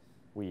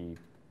 We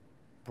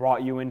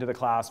brought you into the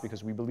class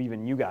because we believe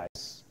in you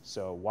guys.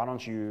 So why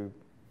don't you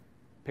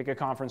pick a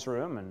conference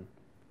room and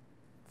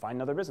find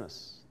another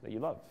business that you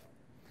love?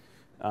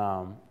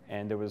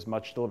 And there was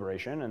much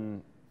deliberation.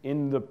 And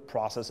in the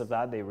process of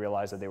that, they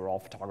realized that they were all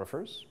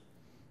photographers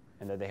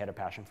and that they had a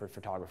passion for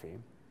photography.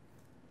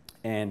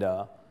 And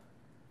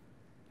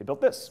they built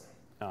this,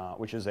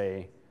 which is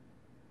a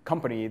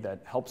company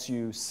that helps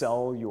you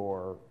sell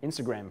your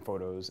Instagram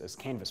photos as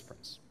canvas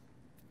prints.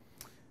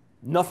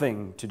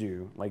 Nothing to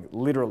do, like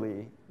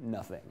literally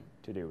nothing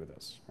to do with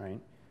this, right?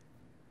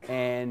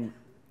 And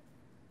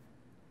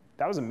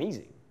that was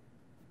amazing.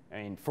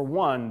 I mean, for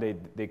one,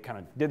 they kind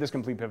of did this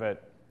complete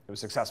pivot. It was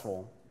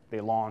successful.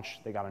 They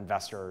launched. They got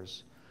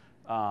investors.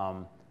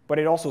 But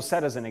it also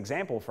set as an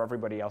example for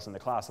everybody else in the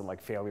class that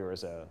like failure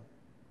is a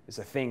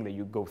thing that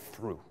you go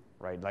through,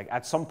 right? Like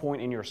at some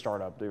point in your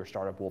startup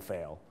will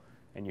fail,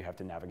 and you have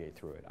to navigate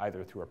through it,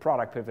 either through a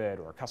product pivot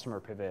or a customer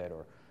pivot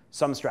or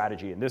some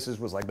strategy. And this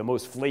was like the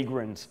most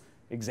flagrant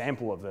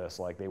example of this.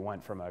 Like they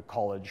went from a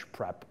college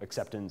prep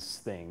acceptance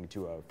thing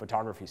to a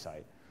photography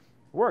site. It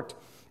worked.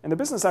 And the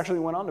business actually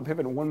went on to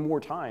pivot one more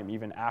time,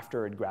 even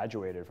after it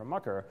graduated from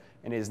Mucker,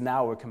 and is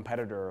now a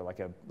competitor, like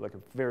a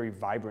very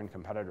vibrant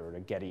competitor to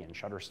Getty and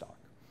Shutterstock.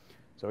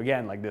 So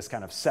again, like this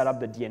kind of set up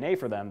the DNA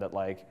for them that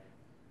like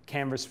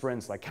canvas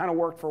sprints like kind of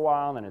worked for a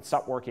while, and then it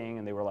stopped working,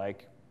 and they were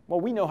like, well,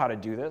 we know how to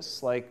do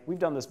this. Like we've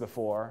done this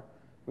before.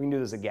 We can do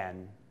this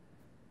again.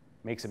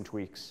 Make some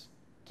tweaks,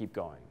 keep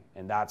going.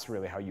 And that's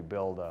really how you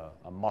build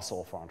a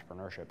muscle for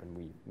entrepreneurship,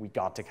 and we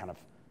got to kind of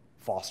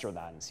foster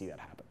that and see that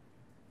happen.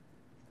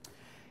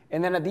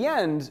 And then at the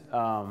end,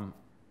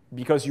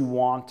 because you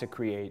want to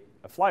create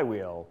a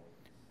flywheel,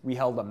 we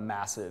held a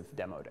massive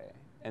demo day.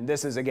 And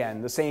this is,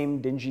 again, the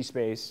same dingy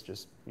space,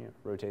 just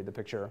rotate the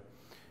picture.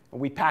 And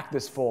we packed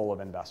this full of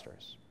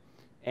investors.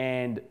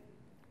 And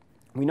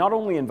we not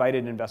only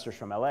invited investors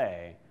from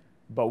LA,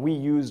 but we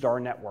used our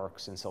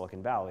networks in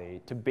Silicon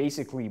Valley to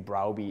basically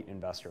browbeat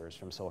investors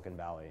from Silicon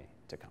Valley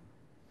to come.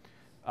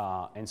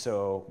 And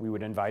so we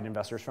would invite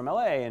investors from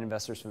LA and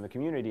investors from the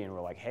community, and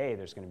we're like, hey,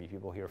 there's going to be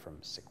people here from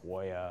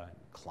Sequoia and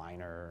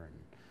Kleiner and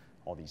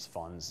all these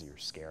funds you're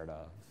scared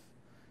of.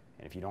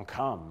 And if you don't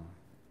come,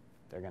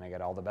 they're going to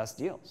get all the best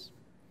deals.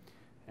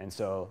 And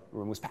so the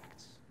room was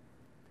packed.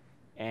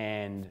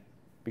 And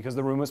because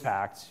the room was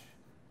packed,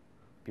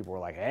 people were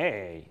like,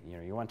 hey,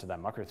 you went to that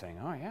Mucker thing.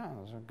 Oh, yeah,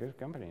 those are good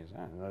companies.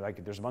 Yeah. And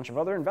like, there's a bunch of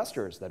other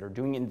investors that are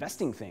doing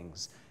investing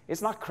things.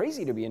 It's not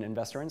crazy to be an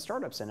investor in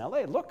startups in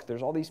LA. Look,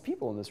 there's all these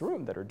people in this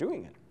room that are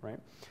doing it, right?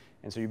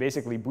 And so you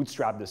basically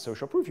bootstrap this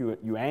social proof.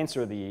 You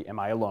answer the, am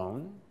I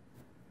alone?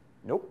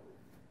 Nope.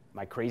 Am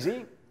I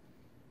crazy?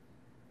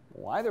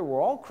 Well, either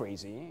we're all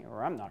crazy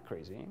or I'm not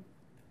crazy.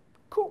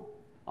 Cool,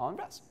 I'll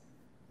invest.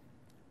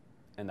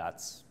 And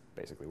that's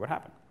basically what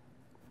happened.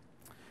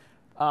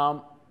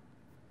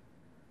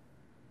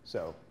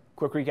 So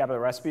quick recap of the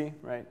recipe,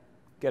 right?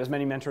 Get as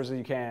many mentors as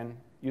you can.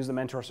 Use the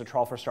mentors to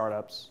trawl for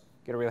startups.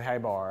 Get a really high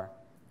bar.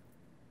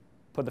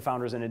 Put the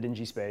founders in a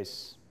dingy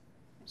space.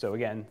 So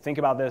again, think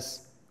about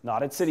this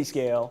not at city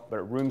scale, but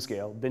at room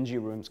scale, dingy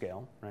room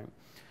scale, right?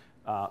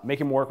 Make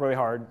them work really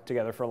hard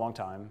together for a long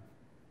time.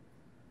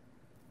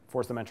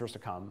 Force the mentors to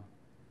come.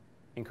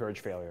 Encourage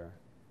failure.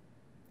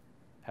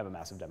 Have a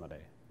massive demo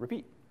day.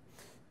 Repeat.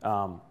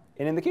 And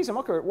in the case of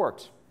Mucker, it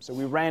worked. So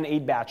we ran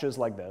 8 batches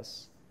like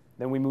this.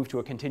 Then we moved to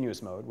a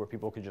continuous mode where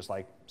people could just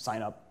like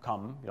sign up,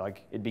 come.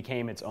 Like it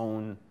became its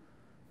own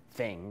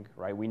thing,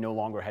 right? We no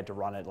longer had to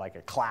run it like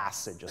a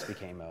class. It just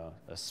became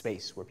a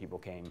space where people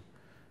came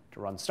to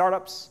run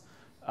startups.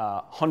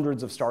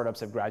 Hundreds of startups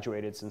have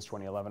graduated since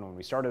 2011 when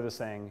we started this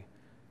thing.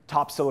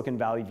 Top Silicon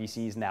Valley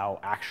VCs now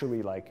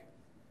actually like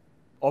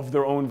of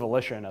their own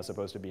volition, as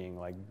opposed to being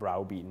like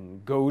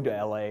browbeaten, go to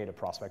LA to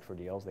prospect for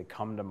deals. They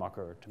come to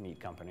Mucker to meet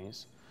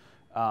companies.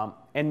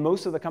 And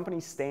most of the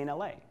companies stay in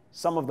LA.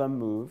 Some of them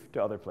move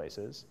to other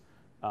places,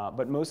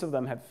 but most of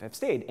them have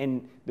stayed.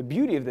 And the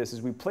beauty of this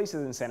is we place it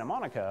in Santa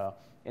Monica,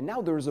 and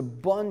now there's a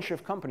bunch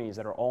of companies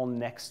that are all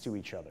next to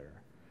each other.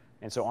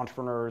 And so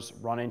entrepreneurs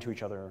run into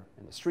each other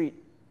in the street,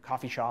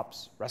 coffee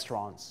shops,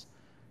 restaurants,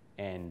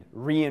 and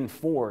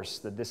reinforce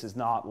that this is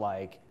not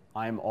like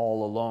I'm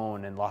all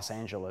alone in Los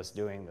Angeles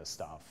doing this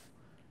stuff,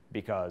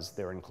 because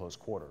they're in close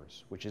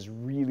quarters, which is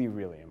really,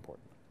 really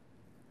important.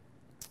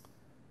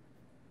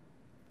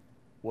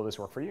 Will this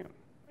work for you?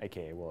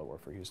 AKA, will it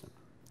work for Houston?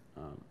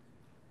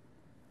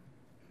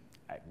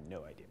 I have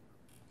no idea.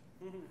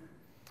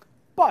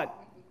 But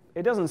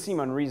it doesn't seem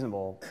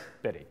unreasonable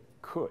that it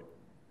could,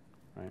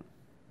 right?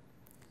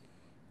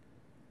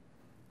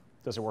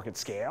 Does it work at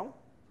scale?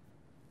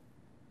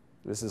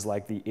 This is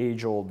like the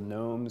age-old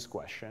gnomes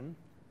question.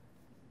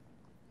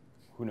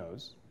 Who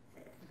knows?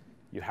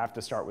 You have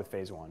to start with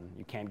phase 1.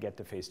 You can't get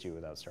to phase 2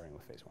 without starting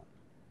with phase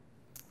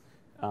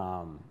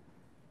 1.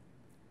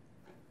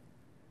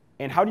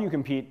 And how do you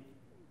compete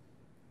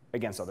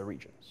against other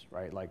regions,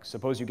 right? Like,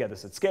 suppose you get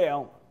this at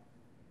scale.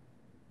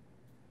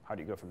 How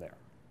do you go from there?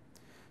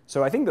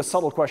 So I think the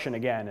subtle question,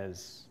 again,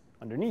 is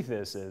underneath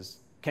this is,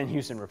 can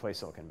Houston replace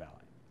Silicon Valley?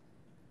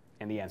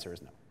 And the answer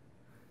is no.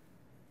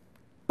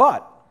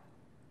 But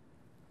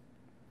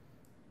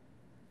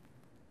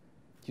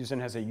Houston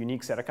has a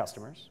unique set of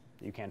customers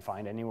that you can't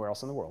find anywhere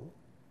else in the world.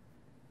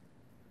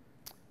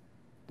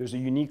 There's a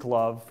unique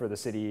love for the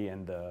city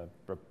and the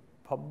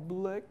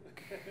republic.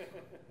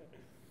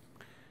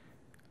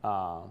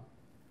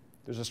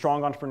 There's a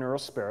strong entrepreneurial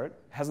spirit.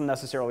 Hasn't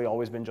necessarily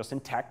always been just in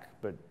tech,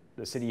 but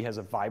the city has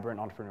a vibrant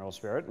entrepreneurial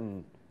spirit.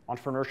 And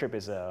entrepreneurship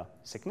is a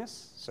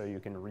sickness, so you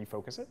can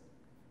refocus it,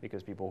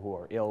 because people who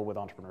are ill with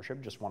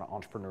entrepreneurship just want to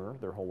entrepreneur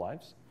their whole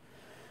lives.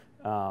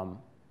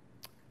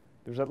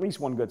 There's at least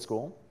one good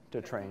school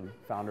to train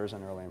founders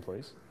and early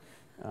employees.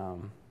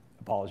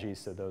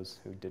 Apologies to those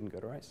who didn't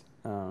go to Rice.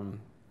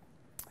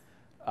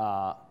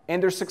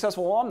 And there's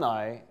successful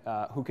alumni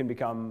who can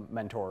become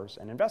mentors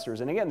and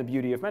investors. And again, the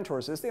beauty of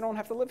mentors is they don't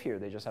have to live here.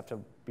 They just have to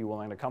be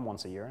willing to come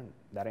once a year, and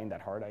that ain't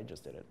that hard. I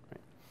just did it.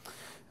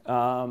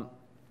 Right?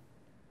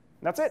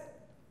 That's it.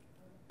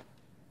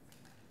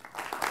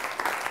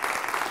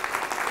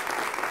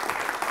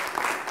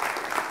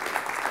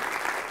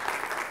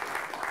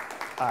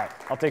 All right,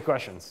 I'll take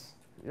questions.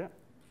 Yeah.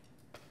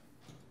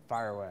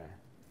 Fire away.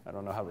 I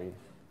don't know how we,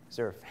 is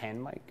there a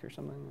hand mic or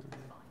something? I'm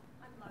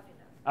loud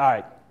enough. All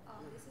right.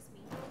 This is me,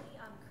 Lily.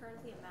 I'm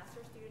currently a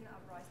master's student at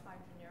Rice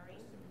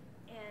Engineering,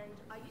 and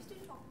I used to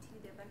talk to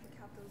the venture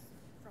capitalists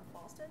from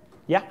Boston.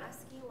 Yeah.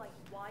 Asking like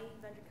why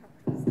venture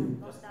capitalists are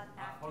not that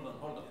active.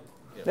 Hold on.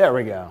 Yeah. There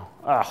we go.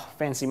 Oh,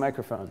 fancy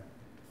microphone.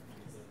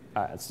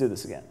 All right, let's do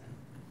this again.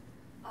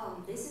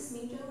 This is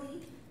me,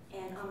 Jolie,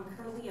 and I'm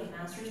currently a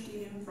master's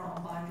student from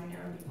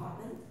bioengineering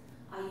department.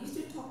 I used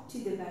to talk to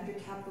the venture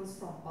capitalists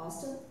from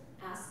Boston,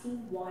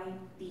 asking why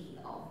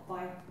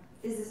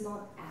this is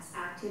not as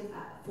active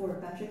for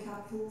venture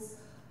capitals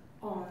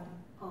on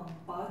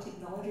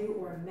biotechnology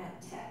or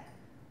medtech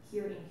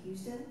here in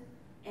Houston.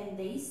 And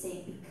they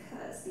say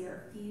because there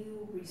are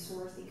few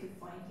resources they could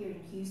find here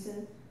in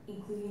Houston,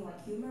 including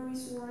like human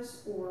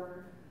resource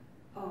or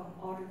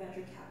other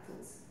venture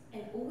capitals.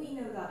 And all we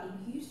know that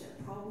in Houston,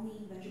 probably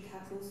venture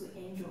capitals with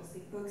angels,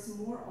 they focus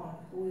more on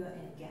oil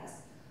and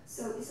gas.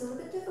 So it's a little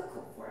bit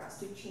difficult for us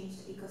to change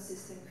the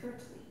ecosystem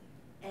currently.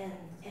 and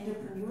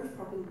entrepreneurs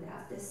probably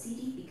left the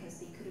city because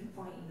they couldn't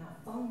find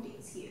enough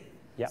fundings here.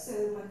 Yeah.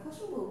 So my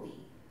question will be,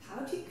 how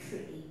to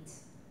create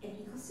an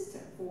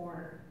ecosystem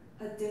for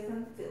a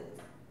different field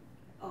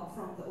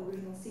from the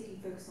original city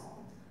focused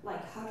on?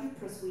 Like, how do you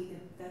persuade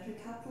the venture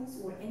capitals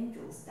or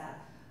angels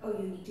that, oh,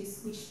 you need to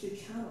switch the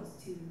channels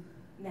to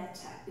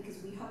medtech because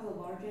we have the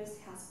largest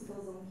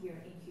hospital zone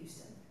here in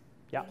Houston?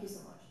 Yeah. Thank you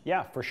so much.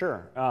 Yeah, for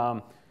sure.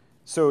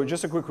 So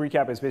just a quick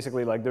recap is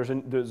basically like there's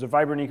a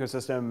vibrant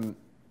ecosystem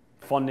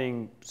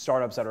funding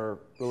startups that are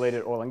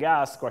related to oil and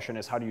gas. The question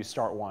is, how do you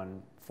start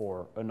one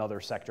for another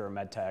sector,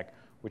 medtech,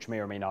 which may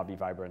or may not be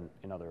vibrant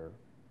in other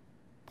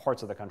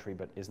parts of the country,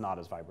 but is not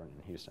as vibrant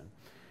in Houston?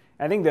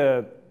 I think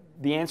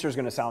the answer is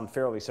going to sound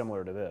fairly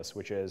similar to this,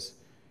 which is,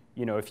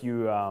 you know, if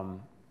you have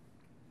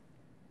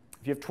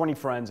 20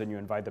 friends and you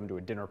invite them to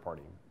a dinner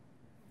party,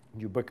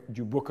 you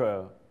book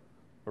a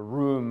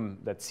room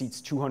that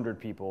seats 200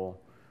 people,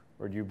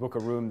 or do you book a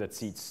room that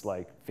seats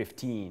like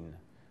 15,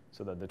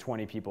 so that the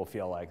 20 people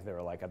feel like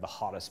they're like at the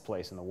hottest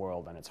place in the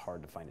world and it's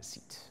hard to find a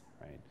seat,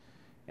 right?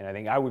 And I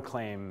think I would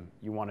claim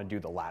you want to do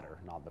the latter,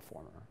 not the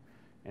former.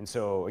 And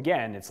so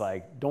again, it's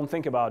like, don't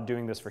think about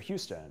doing this for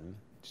Houston.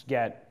 Just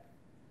get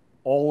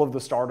all of the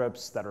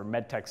startups that are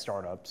medtech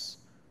startups,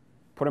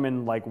 put them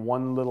in like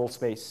one little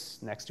space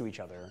next to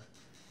each other,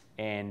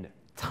 and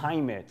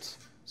time it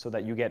so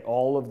that you get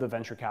all of the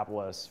venture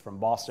capitalists from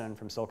Boston,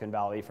 from Silicon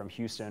Valley, from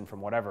Houston, from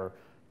whatever,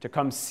 to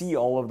come see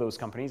all of those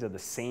companies at the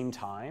same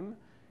time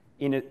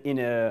in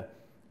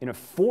a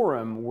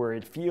forum where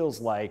it feels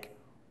like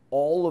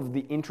all of the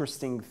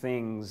interesting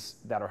things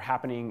that are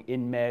happening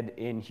in med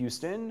in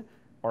Houston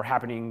are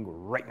happening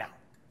right now.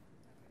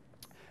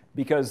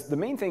 Because the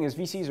main thing is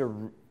VCs are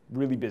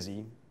really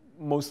busy,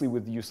 mostly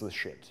with useless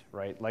shit,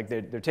 right? Like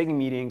they're taking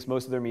meetings,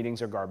 most of their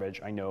meetings are garbage.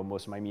 I know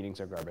most of my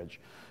meetings are garbage.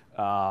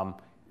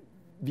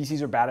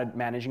 VCs are bad at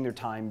managing their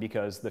time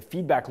because the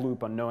feedback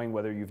loop on knowing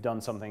whether you've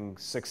done something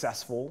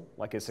successful,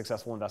 like a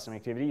successful investment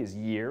activity, is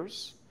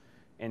years.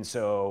 And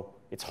so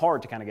it's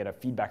hard to kind of get a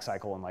feedback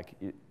cycle and like,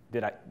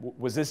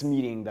 was this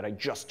meeting that I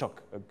just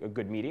took a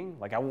good meeting?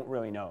 Like I won't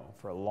really know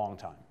for a long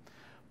time.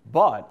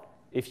 But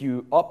if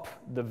you up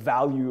the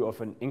value of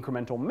an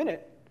incremental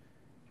minute,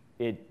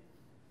 it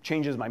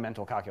changes my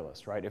mental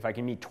calculus, right? If I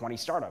can meet 20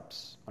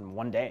 startups on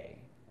one day,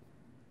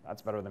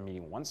 that's better than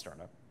meeting one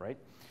startup, right?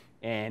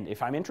 And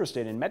if I'm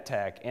interested in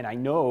medtech, and I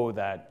know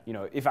that, you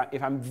know, if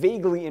I'm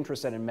vaguely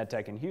interested in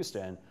medtech in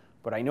Houston,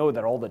 but I know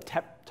that all the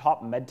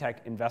top medtech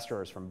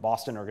investors from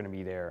Boston are going to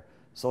be there,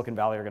 Silicon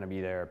Valley are going to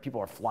be there,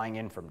 people are flying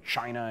in from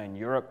China and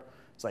Europe,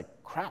 it's like,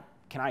 crap,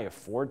 can I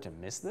afford to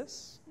miss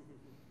this,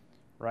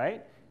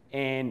 right?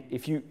 And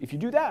if you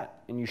do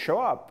that and you show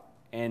up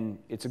and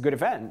it's a good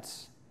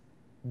event,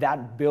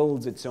 that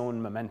builds its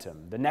own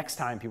momentum. The next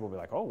time people will be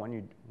like, oh, when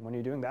are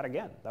you doing that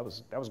again? That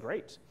was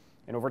great.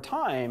 And over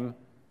time,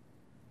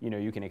 you know,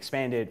 you can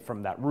expand it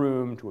from that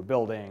room to a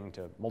building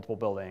to multiple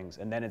buildings,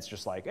 and then it's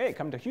just like, hey,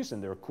 come to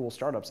Houston. There are cool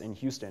startups in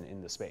Houston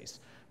in the space.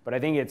 But I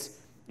think it's,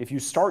 if you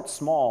start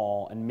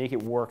small and make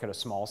it work at a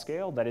small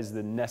scale, that is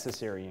the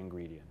necessary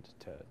ingredient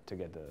to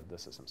get the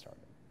system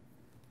started.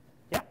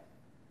 Yeah?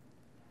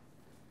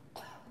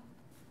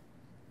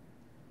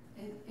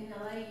 In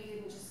LA, you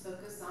didn't just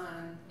focus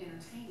on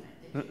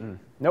entertainment, did you?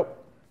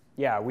 Nope.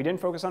 Yeah, we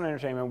didn't focus on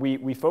entertainment.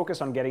 We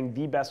focused on getting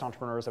the best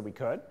entrepreneurs that we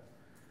could.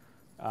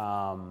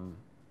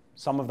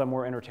 Some of them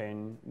were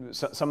entertained.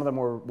 Some of them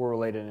were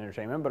related to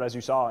entertainment. But as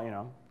you saw, you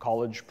know,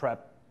 college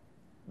prep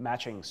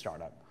matching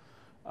startup.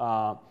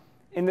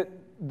 And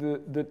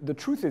the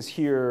truth is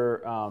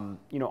here,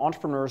 you know,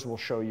 entrepreneurs will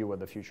show you what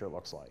the future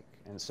looks like.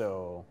 And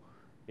so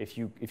if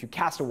you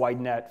cast a wide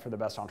net for the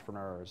best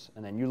entrepreneurs,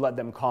 and then you let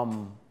them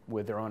come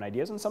with their own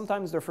ideas, and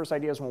sometimes their first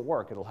ideas won't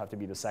work. It'll have to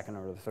be the second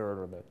or the third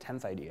or the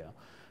 10th idea.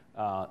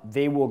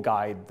 They will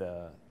guide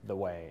the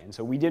way. And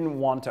so we didn't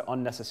want to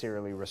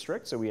unnecessarily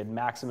restrict, so we had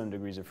maximum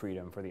degrees of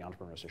freedom for the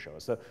entrepreneurs to show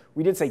us. So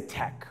we did say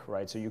tech,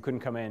 right? So you couldn't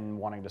come in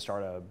wanting to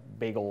start a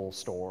bagel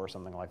store or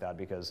something like that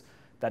because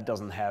that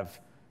doesn't have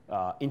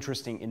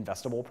interesting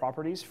investable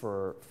properties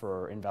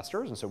for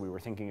investors. And so we were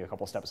thinking a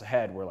couple steps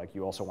ahead where like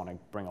you also want to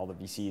bring all the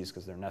VCs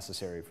because they're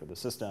necessary for the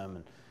system,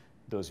 and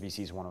those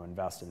VCs want to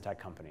invest in tech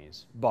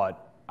companies.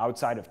 But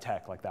outside of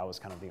tech, like that was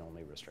kind of the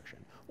only restriction.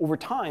 Over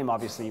time,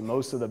 obviously,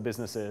 most of the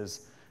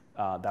businesses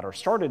that are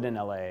started in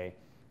LA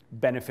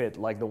benefit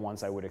like the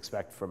ones I would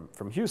expect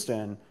from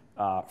Houston,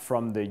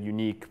 from the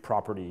unique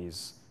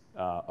properties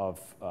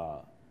of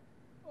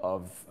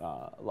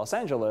Los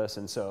Angeles.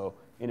 And so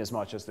in as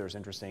much as there's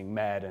interesting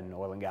med and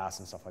oil and gas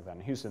and stuff like that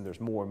in Houston, there's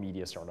more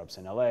media startups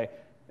in LA.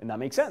 And that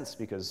makes sense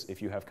because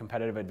if you have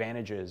competitive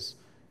advantages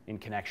in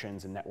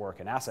connections and network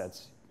and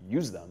assets,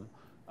 use them.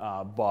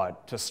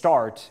 But to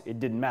start, it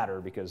didn't matter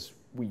because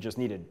we just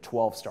needed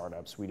 12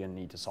 startups. We didn't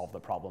need to solve the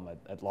problem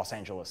at Los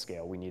Angeles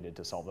scale. We needed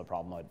to solve the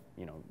problem at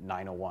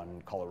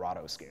 901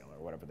 Colorado scale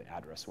or whatever the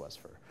address was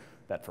for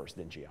that first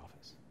dingy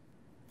office.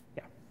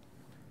 Yeah.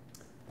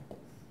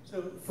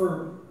 So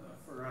for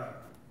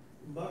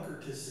Mucker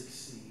to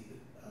succeed,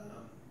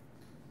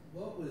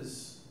 what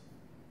was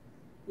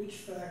which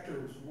factor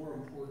was more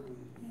important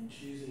in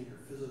choosing your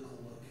physical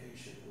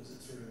location? Was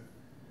it sort of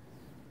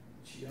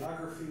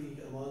geography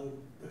among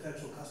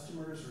potential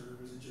customers, or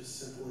was it just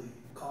simply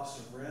cost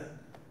of rent?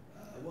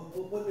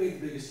 What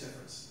made the biggest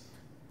difference?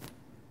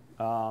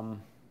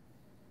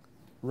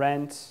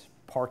 Rent,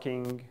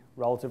 parking,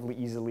 relatively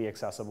easily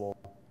accessible.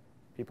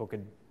 People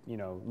could,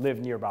 live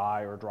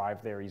nearby or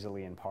drive there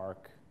easily and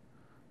park.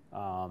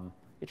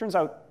 It turns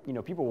out,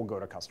 people will go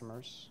to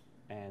customers,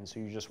 and so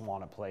you just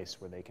want a place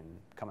where they can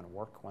come and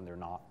work when they're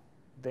not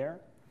there.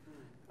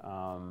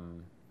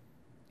 And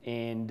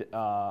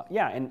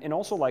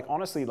also, like,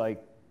 honestly,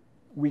 like,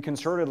 we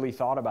concertedly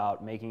thought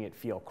about making it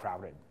feel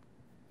crowded,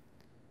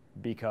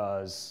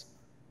 because,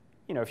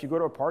 if you go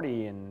to a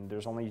party and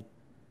there's only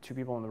 2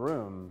 people in the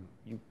room,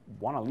 you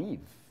want to leave.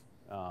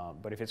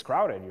 But if it's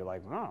crowded, you're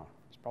like, oh,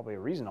 there's probably a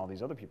reason all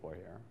these other people are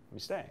here. Let me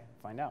stay,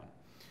 find out.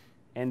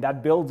 And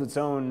that builds its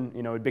own,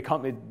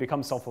 it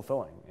becomes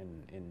self-fulfilling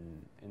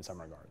in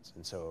some regards.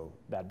 And so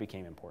that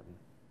became important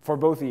for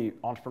both the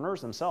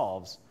entrepreneurs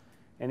themselves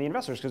and the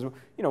investors, because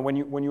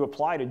when you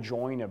apply to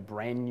join a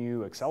brand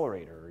new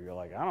accelerator, you're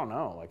like, I don't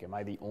know, like, am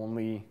I the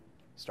only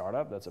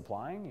startup that's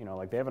applying?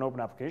 Like, they have an open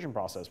application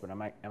process, but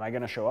am I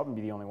going to show up and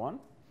be the only one?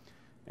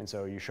 And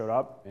so you showed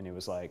up, and it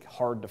was like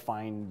hard to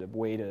find a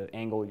way to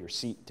angle your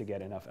seat to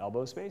get enough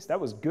elbow space. That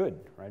was good,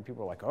 right?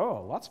 People were like,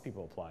 oh, lots of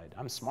people applied.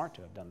 I'm smart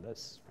to have done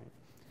this, right?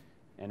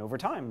 And over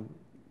time,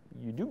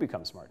 you do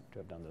become smart to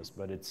have done this,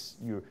 but it's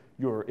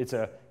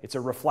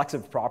a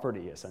reflexive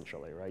property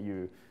essentially, right?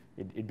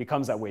 It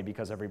becomes that way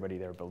because everybody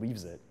there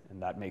believes it,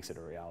 and that makes it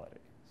a reality.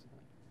 So.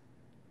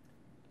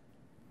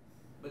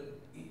 But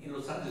in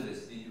Los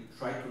Angeles, did you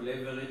try to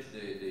leverage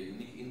the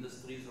unique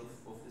industries of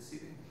the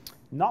city?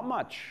 Not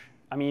much.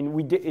 I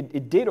mean,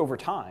 it did over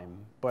time,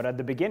 but at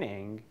the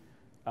beginning,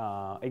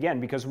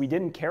 again, because we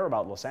didn't care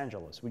about Los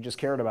Angeles, we just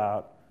cared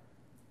about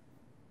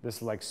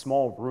this like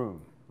small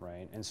room,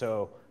 right? And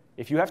so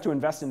if you have to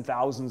invest in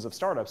thousands of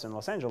startups in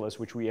Los Angeles,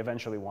 which we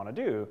eventually want to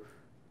do,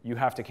 you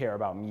have to care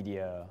about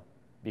media,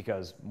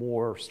 because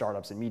more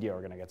startups in media are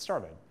going to get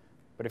started.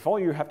 But if all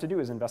you have to do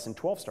is invest in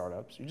 12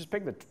 startups, you just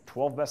pick the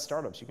 12 best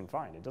startups you can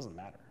find. It doesn't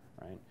matter,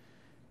 right?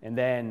 And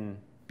then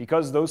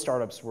because those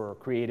startups were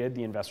created,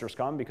 the investors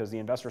come. Because the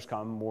investors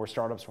come, more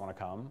startups want to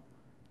come.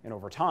 And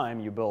over time,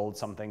 you build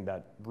something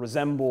that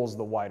resembles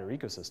the wider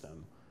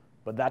ecosystem.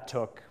 But that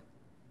took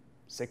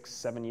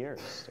 6-7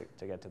 years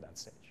to get to that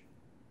stage.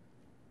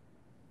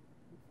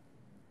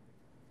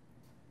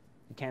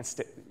 You can't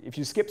if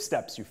you skip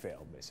steps, you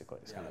failed, basically.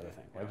 It's kind of the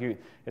thing. Like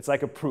it's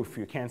like a proof.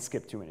 You can't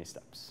skip too many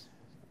steps.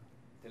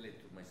 Tell it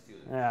to my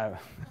students. Yeah.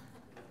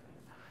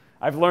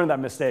 I've learned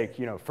that mistake,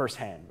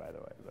 firsthand, by the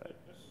way. But.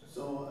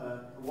 So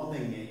one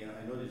thing,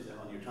 I noticed that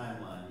on your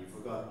timeline, you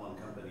forgot one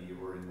company you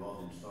were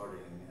involved in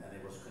starting, and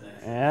it was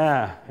Connection.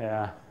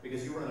 Yeah.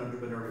 Because you were an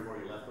entrepreneur before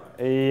you left, right?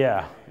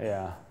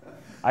 Yeah.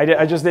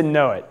 I just didn't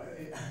know it.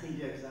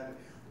 Yeah, exactly.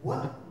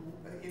 What,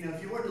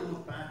 if you were to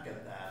look back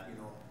at that,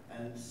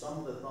 and some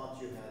of the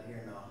thoughts you had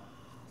here now,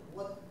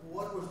 what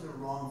was the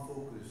wrong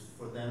focus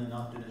for them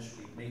not to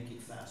necessarily make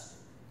it faster?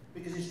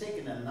 Because it's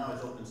taken them, now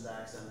it's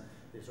OpenStax and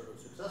they're sort of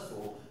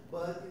successful,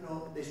 but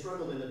they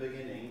struggled in the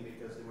beginning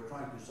because they were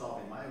trying to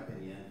solve, in my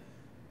opinion,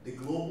 the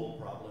global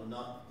problem,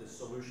 not the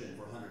solution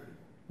for 100 people.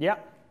 Yeah.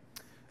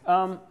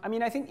 I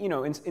mean, I think,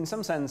 in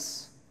some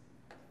sense,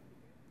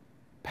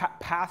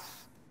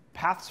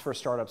 paths for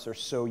startups are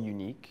so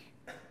unique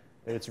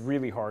that it's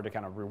really hard to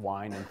kind of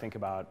rewind and think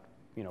about,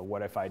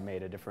 what if I'd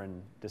made a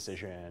different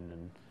decision,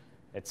 and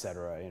et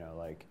cetera,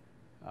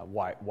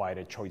 why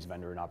did choice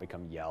vendor not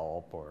become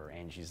Yelp or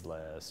Angie's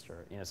List,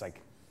 or, it's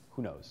like,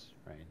 who knows,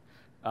 right?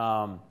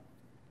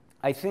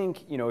 I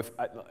think, if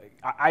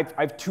I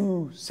have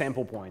 2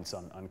 sample points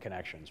on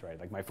connections, right?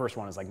 Like, my first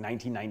one is like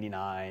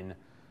 1999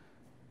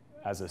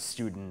 as a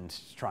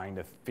student trying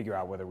to figure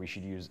out whether we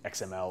should use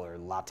XML or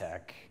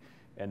LaTeX,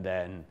 and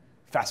then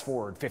fast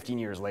forward 15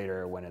 years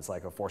later when it's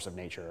like a force of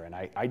nature, and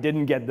I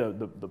didn't get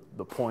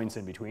the points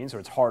in between, so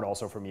it's hard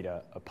also for me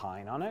to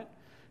opine on it.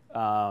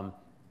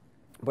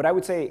 But I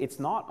would say it's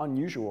not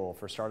unusual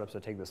for startups to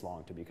take this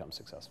long to become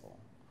successful.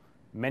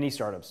 Many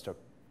startups took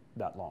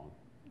that long.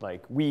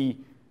 Like,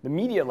 the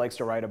media likes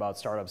to write about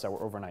startups that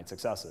were overnight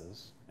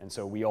successes, and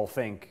so we all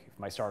think if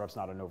my startup's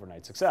not an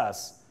overnight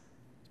success,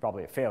 it's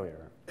probably a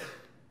failure.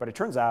 But it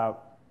turns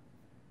out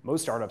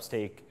most startups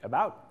take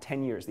about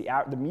 10 years.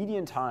 The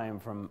median time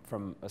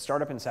from a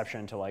startup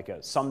inception to like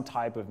some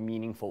type of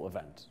meaningful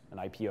event, an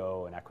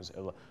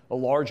IPO, a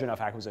large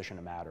enough acquisition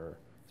to matter,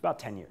 it's about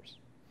 10 years.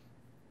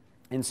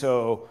 And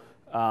so,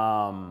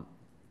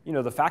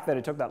 the fact that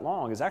it took that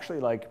long is actually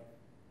like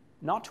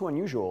not too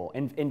unusual.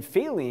 And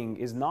failing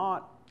is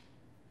not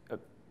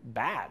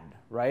bad,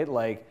 right?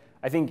 Like,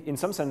 I think in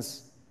some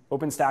sense,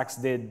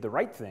 OpenStax did the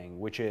right thing,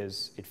 which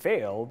is it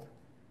failed,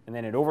 and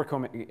then it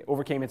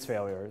overcame its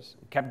failures,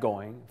 kept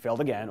going, failed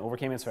again,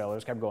 overcame its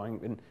failures, kept going,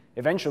 and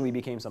eventually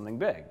became something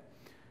big.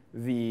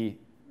 The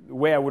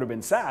way I would have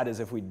been sad is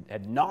if we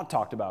had not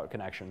talked about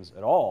connections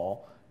at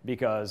all,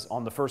 because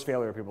on the first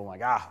failure, people were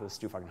like, this is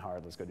too fucking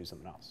hard, let's go do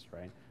something else,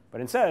 right?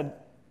 But instead,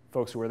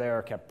 folks who were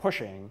there kept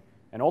pushing,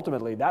 and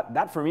ultimately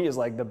that for me is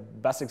like the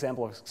best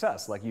example of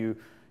success. Like you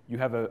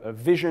have a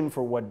vision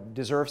for what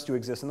deserves to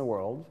exist in the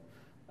world.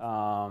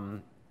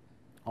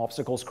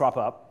 Obstacles crop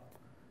up.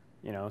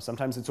 You know,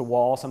 sometimes it's a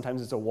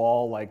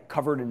wall like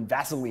covered in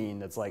Vaseline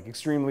that's like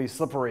extremely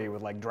slippery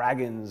with like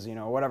dragons, you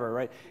know, whatever,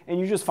 right? And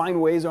you just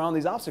find ways around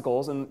these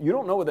obstacles, and you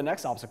don't know what the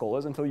next obstacle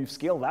is until you've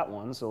scaled that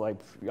one. So like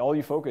all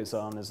you focus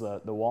on is the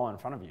wall in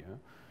front of you.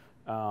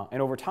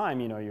 And over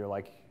time, you know, you're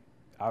like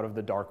out of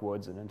the dark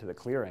woods and into the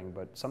clearing.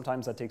 But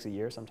sometimes that takes a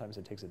year, sometimes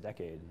it takes a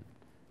decade. And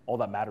all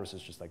that matters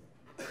is just like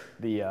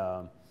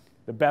the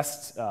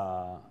best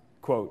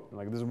quote.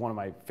 Like this is one of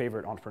my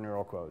favorite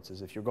entrepreneurial quotes: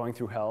 is if you're going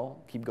through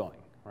hell, keep going.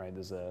 Right,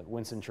 there's a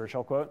Winston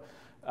Churchill quote.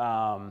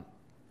 And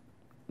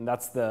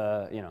that's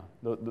the, you know,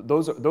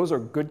 those are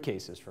good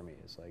cases for me.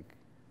 It's like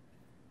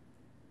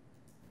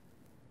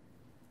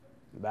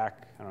the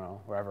back, I don't know,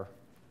 wherever.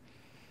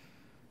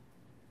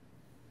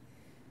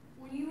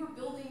 When you were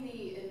building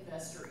the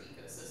investor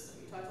ecosystem,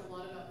 you talked a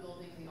lot about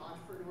building the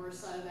entrepreneur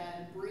side of that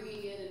and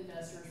bringing in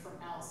investors from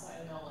outside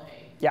of LA.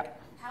 Yeah.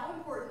 How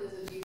important is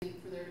it, do you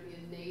think, for there to be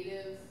a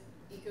native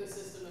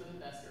ecosystem of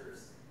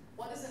investors?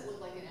 What does it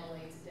look like in LA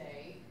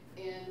today?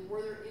 And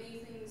were there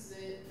any things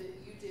that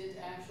you did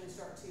to actually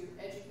start to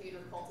educate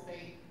or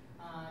cultivate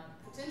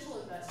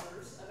potential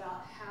investors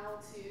about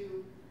how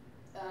to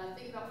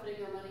think about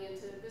putting their money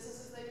into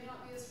businesses they may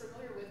not be as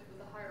familiar with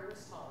a higher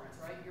risk tolerance,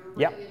 right? You're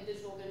bringing in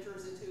digital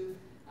ventures into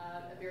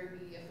a very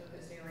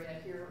media-focused area.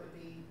 Here it would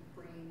be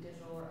bringing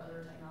digital or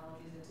other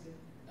technologies into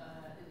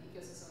an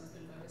ecosystem that's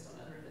been focused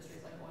on other industries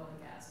like oil and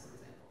gas, for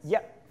example.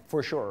 Yeah, for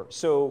sure.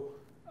 So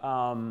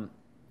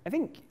I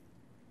think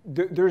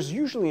there's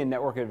usually a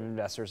network of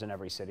investors in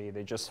every city.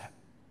 They just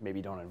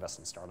maybe don't invest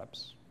in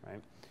startups,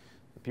 right?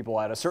 People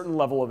at a certain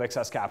level of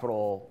excess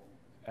capital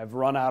have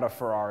run out of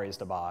Ferraris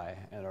to buy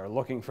and are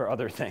looking for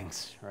other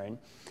things, right?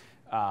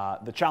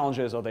 The challenge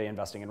is, are they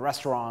investing in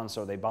restaurants?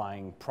 Are they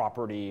buying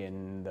property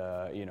in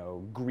the, you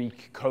know,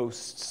 Greek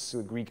coasts,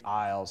 the Greek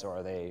Isles, or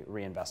are they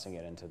reinvesting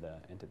it into the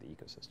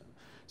ecosystem?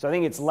 So I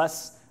think it's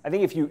less. I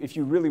think if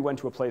you really went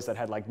to a place that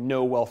had like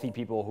no wealthy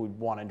people who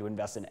wanted to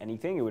invest in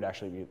anything, it would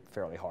actually be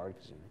fairly hard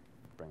because you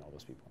bring all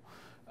those people.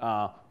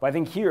 But I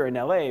think here in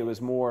LA, it was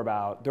more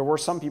about, there were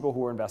some people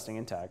who were investing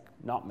in tech,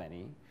 not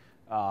many.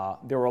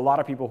 There were a lot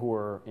of people who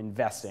were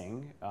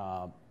investing,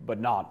 but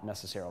not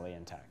necessarily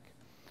in tech.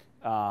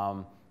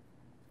 I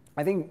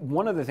think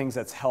one of the things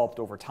that's helped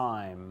over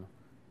time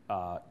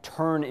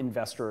turn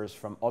investors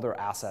from other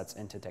assets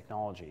into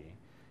technology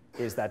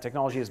is that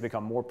technology has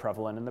become more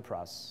prevalent in the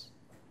press.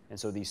 And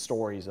so these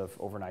stories of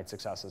overnight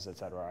successes, et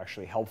cetera, are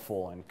actually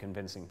helpful in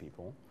convincing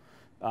people.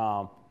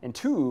 And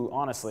two,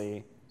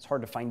 honestly, it's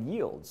hard to find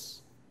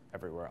yields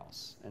everywhere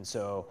else. And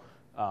so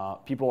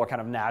people are kind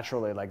of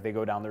naturally, like they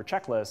go down their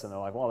checklist and they're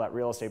like, well, that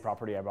real estate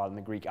property I bought in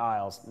the Greek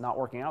Isles, not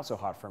working out so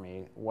hot for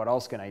me. What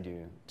else can I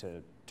do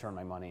to turn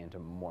my money into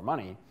more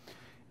money?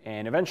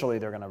 And eventually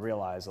they're going to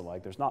realize that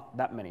like there's not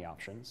that many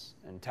options,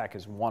 and tech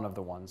is one of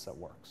the ones that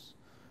works.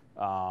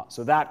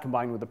 So that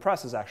combined with the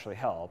press has actually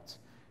helped.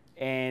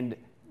 And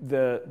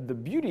the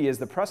beauty is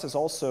the press has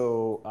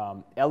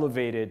also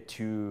elevated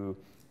to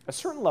a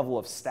certain level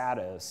of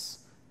status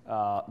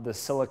the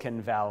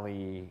Silicon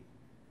Valley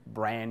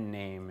brand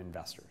name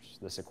investors,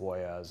 the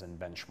Sequoias and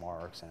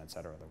Benchmarks and et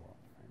cetera of the world.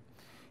 Right?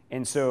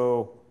 And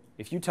so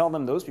if you tell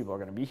them those people are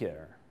going to be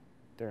here,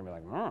 they're going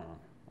to be like,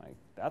 like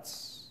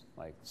that's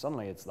like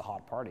suddenly it's the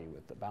hot party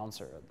with the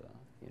bouncer at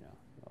the, you know,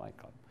 the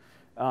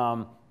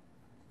nightclub.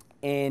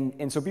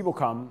 And so people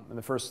come, and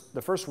the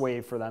first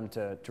way for them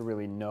to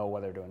really know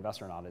whether to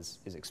invest or not is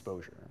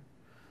exposure.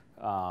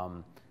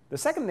 The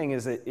second thing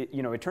is that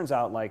it turns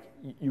out like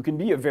you can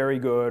be a very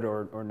good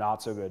or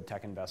not so good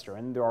tech investor,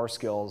 and there are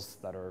skills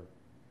that are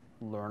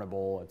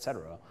learnable, et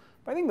cetera.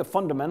 But I think the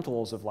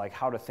fundamentals of like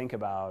how to think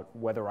about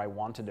whether I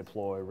want to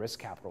deploy risk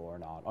capital or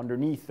not,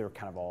 underneath they're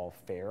kind of all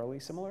fairly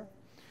similar.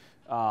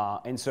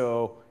 And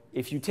so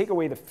if you take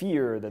away the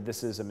fear that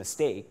this is a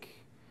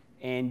mistake,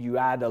 and you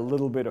add a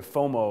little bit of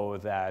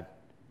FOMO that,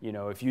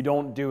 if you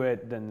don't do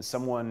it, then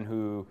someone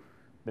who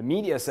the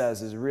media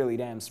says is really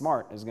damn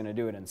smart is going to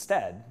do it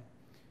instead,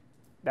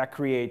 that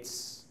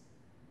creates,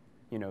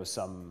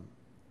 some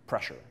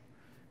pressure.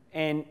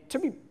 And to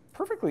be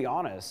perfectly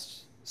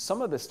honest,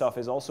 some of this stuff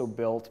is also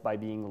built by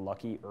being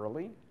lucky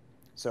early.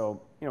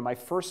 So, my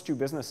first two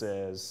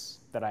businesses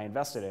that I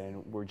invested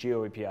in were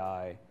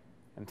GeoAPI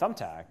and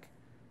Thumbtack.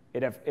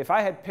 If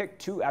I had picked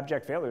two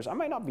abject failures, I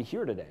might not be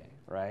here today,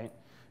 right?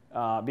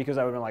 Because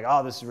I would have been like,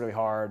 oh, this is really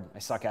hard. I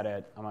suck at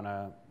it. I'm going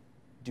to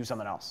do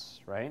something else,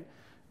 right?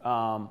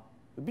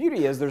 The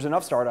beauty is there's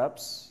enough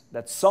startups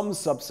that some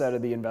subset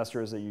of the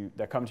investors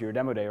that come to your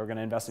demo day are going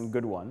to invest in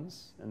good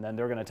ones, and then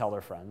they're going to tell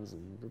their friends,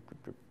 and it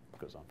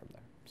goes on from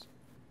there. So.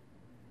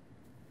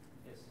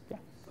 Yes. Yeah.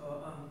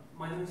 So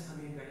my name is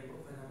Hamid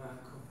Garibov, and I'm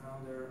a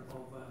co-founder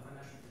of a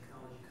financial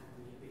technology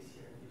company based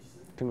here in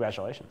Houston.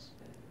 Congratulations.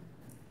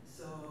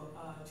 So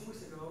 2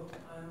 weeks ago,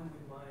 I'm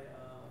with my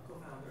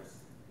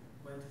co-founders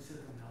went to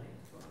Silicon Valley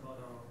to talk about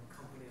our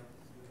company,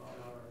 about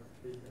our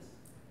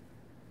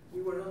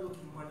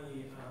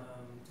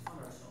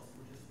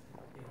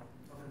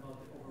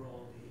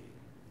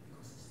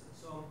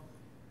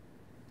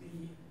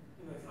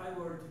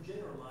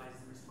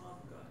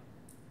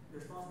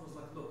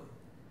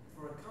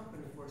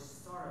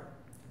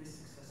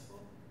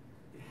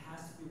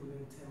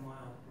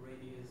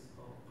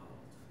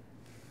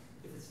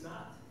it's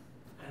not,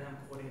 and I'm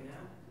quoting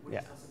now, which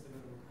is also going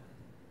to look at it.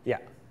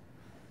 Yeah.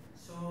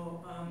 So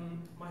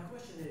my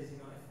question is,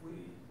 if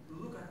we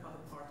look at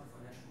other parts of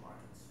financial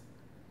markets,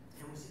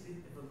 and we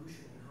see the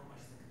evolution in how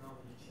much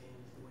technology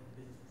changed the way the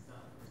business was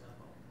done, for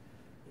example,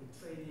 in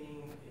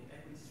trading, in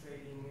equities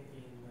trading,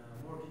 in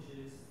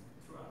mortgages,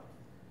 throughout.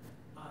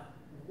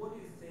 What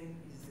do you think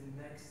is the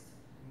next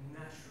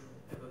natural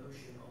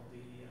evolution of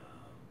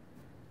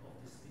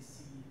this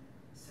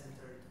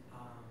VC-centered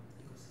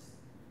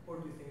ecosystem, or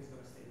do you think it's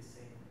going to stay the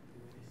same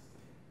the way it is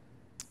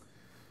today?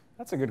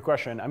 That's a good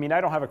question. I mean,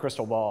 I don't have a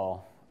crystal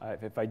ball.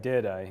 If I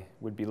did, I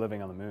would be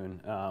living on the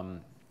moon.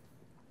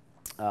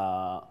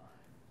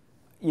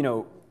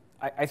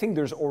 I think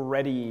there's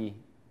already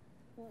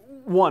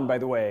one. By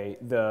the way,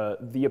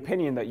 the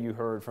opinion that you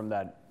heard from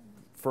that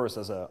first,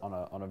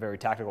 on a very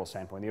tactical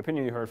standpoint, the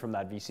opinion you heard from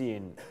that VC,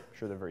 and I'm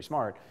sure they're very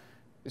smart,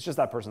 it's just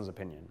that person's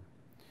opinion.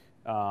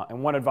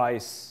 And one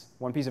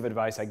piece of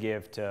advice I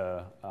give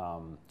to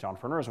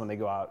entrepreneurs when they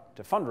go out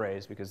to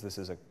fundraise, because this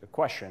is a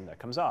question that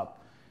comes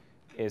up,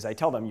 is I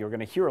tell them you're going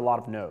to hear a lot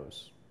of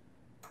no's.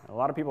 A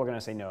lot of people are going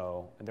to say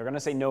no, and they're going to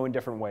say no in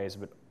different ways,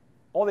 but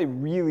all they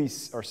really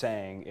are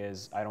saying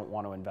is, I don't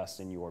want to invest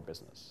in your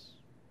business.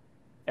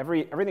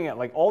 Everything,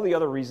 like all the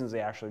other reasons they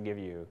actually give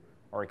you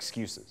are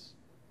excuses,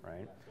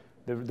 right?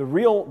 The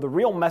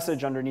real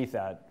message underneath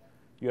that,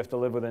 you have to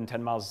live within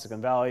 10 miles of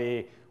Silicon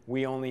Valley,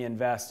 we only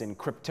invest in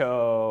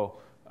crypto,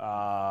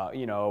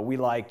 we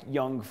like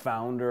young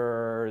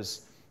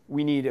founders,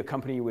 we need a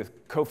company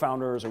with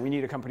co-founders, or we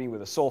need a company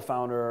with a sole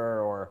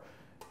founder, or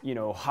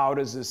how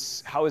is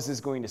this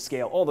going to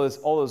scale? All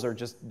those are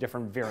just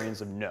different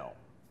variants of no,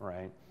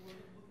 right?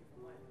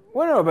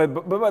 Well, no,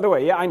 but by the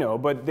way, yeah, I know,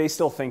 but they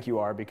still think you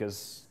are,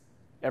 because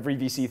every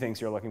VC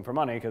thinks you're looking for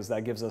money, because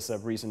that gives us a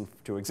reason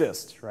to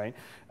exist, right?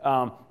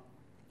 But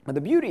the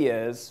beauty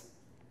is,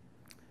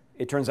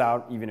 it turns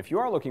out, even if you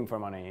are looking for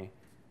money,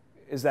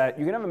 is that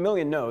you can have a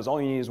million no's,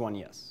 all you need is one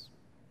yes,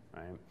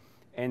 right?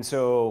 And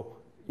so,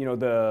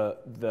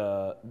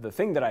 the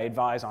thing that I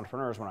advise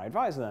entrepreneurs when I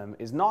advise them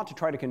is not to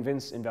try to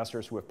convince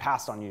investors who have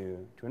passed on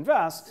you to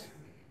invest.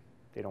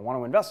 They don't want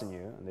to invest in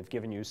you, and they've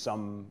given you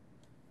some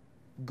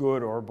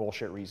good or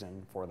bullshit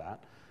reason for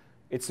that.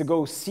 It's to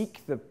go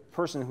seek the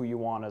person who you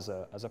want as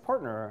a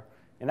partner,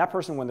 and that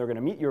person, when they're going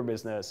to meet your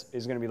business,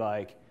 is going to be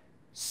like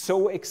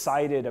so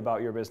excited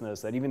about your business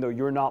that even though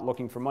you're not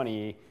looking for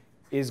money,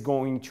 is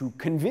going to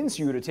convince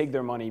you to take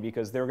their money,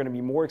 because they're going to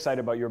be more excited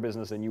about your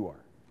business than you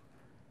are.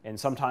 And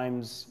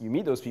sometimes you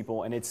meet those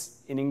people, and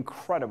it's an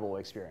incredible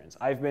experience.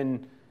 I've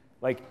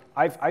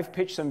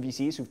pitched some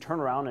VCs who've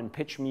turned around and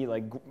pitched me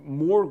like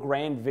more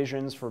grand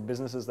visions for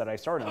businesses that I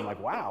started. I'm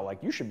like, wow,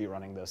 like you should be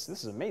running this.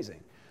 This is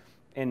amazing.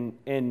 And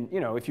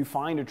if you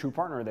find a true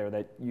partner there,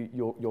 that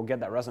you'll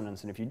get that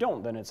resonance. And if you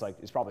don't, then it's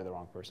probably the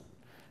wrong person.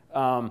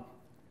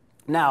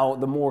 Now,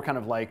 the more kind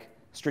of like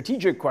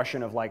strategic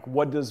question of like,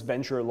 what does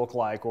venture look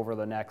like over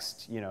the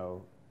next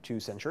 2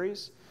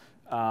 centuries?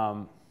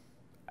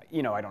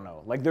 I don't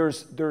know. Like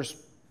there's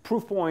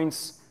proof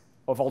points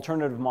of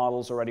alternative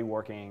models already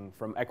working,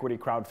 from equity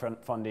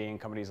crowdfunding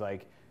companies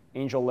like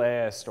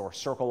AngelList or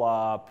Circle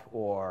Up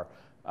or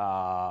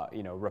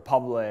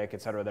Republic,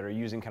 et cetera, that are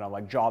using kind of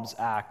like Jobs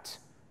Act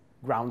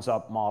grounds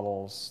up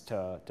models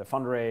to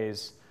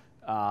fundraise.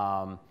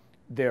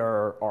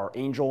 There are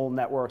angel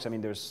networks. I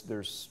mean,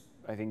 there's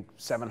I think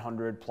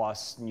 700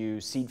 plus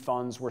new seed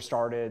funds were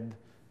started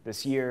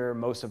this year.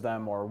 Most of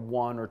them are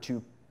 1 or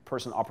 2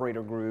 person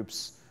operator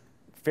groups,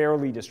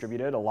 fairly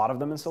distributed, a lot of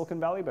them in Silicon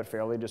Valley, but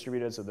fairly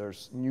distributed. So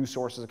there's new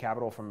sources of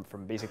capital from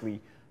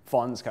basically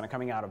funds kind of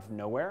coming out of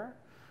nowhere.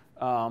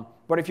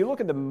 But if you look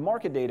at the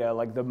market data,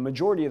 like the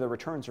majority of the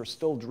returns are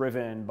still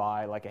driven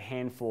by like a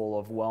handful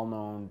of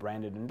well-known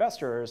branded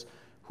investors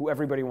who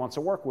everybody wants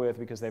to work with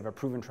because they have a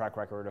proven track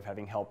record of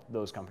having helped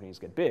those companies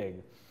get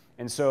big.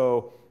 And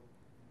so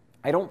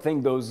I don't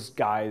think those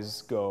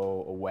guys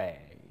go away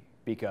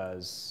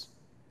because,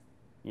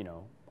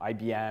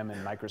 IBM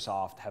and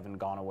Microsoft haven't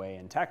gone away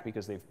in tech,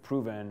 because they've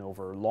proven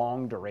over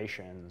long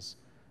durations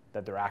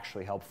that they're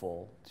actually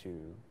helpful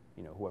to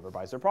whoever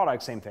buys their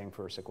product. Same thing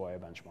for Sequoia,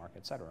 Benchmark,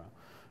 et cetera.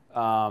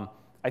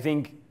 I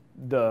think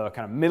the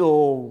kind of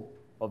middle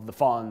of the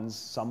funds,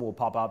 some will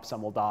pop up,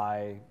 some will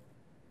die.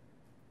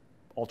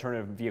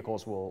 Alternative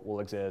vehicles will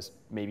exist.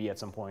 Maybe at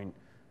some point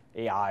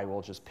AI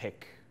will just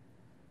pick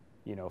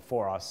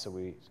for us, so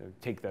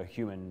take the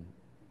human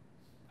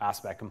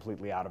aspect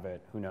completely out of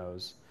it. Who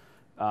knows?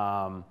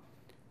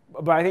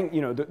 But I think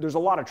there's a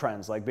lot of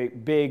trends. Like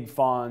big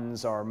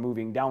funds are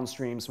moving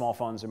downstream, small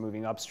funds are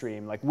moving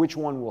upstream. Like which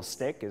one will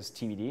stick is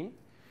TBD.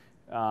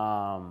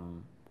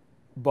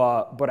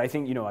 But I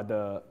think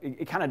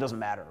it kind of doesn't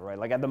matter, right?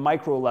 Like at the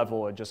micro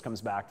level, it just comes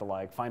back to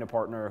like find a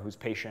partner who's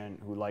patient,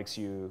 who likes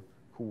you,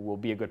 who will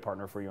be a good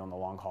partner for you on the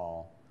long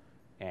haul,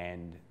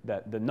 and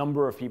that the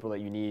number of people that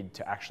you need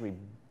to actually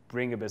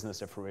bring a business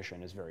to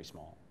fruition is very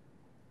small.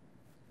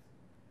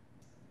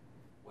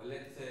 Well,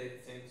 let's say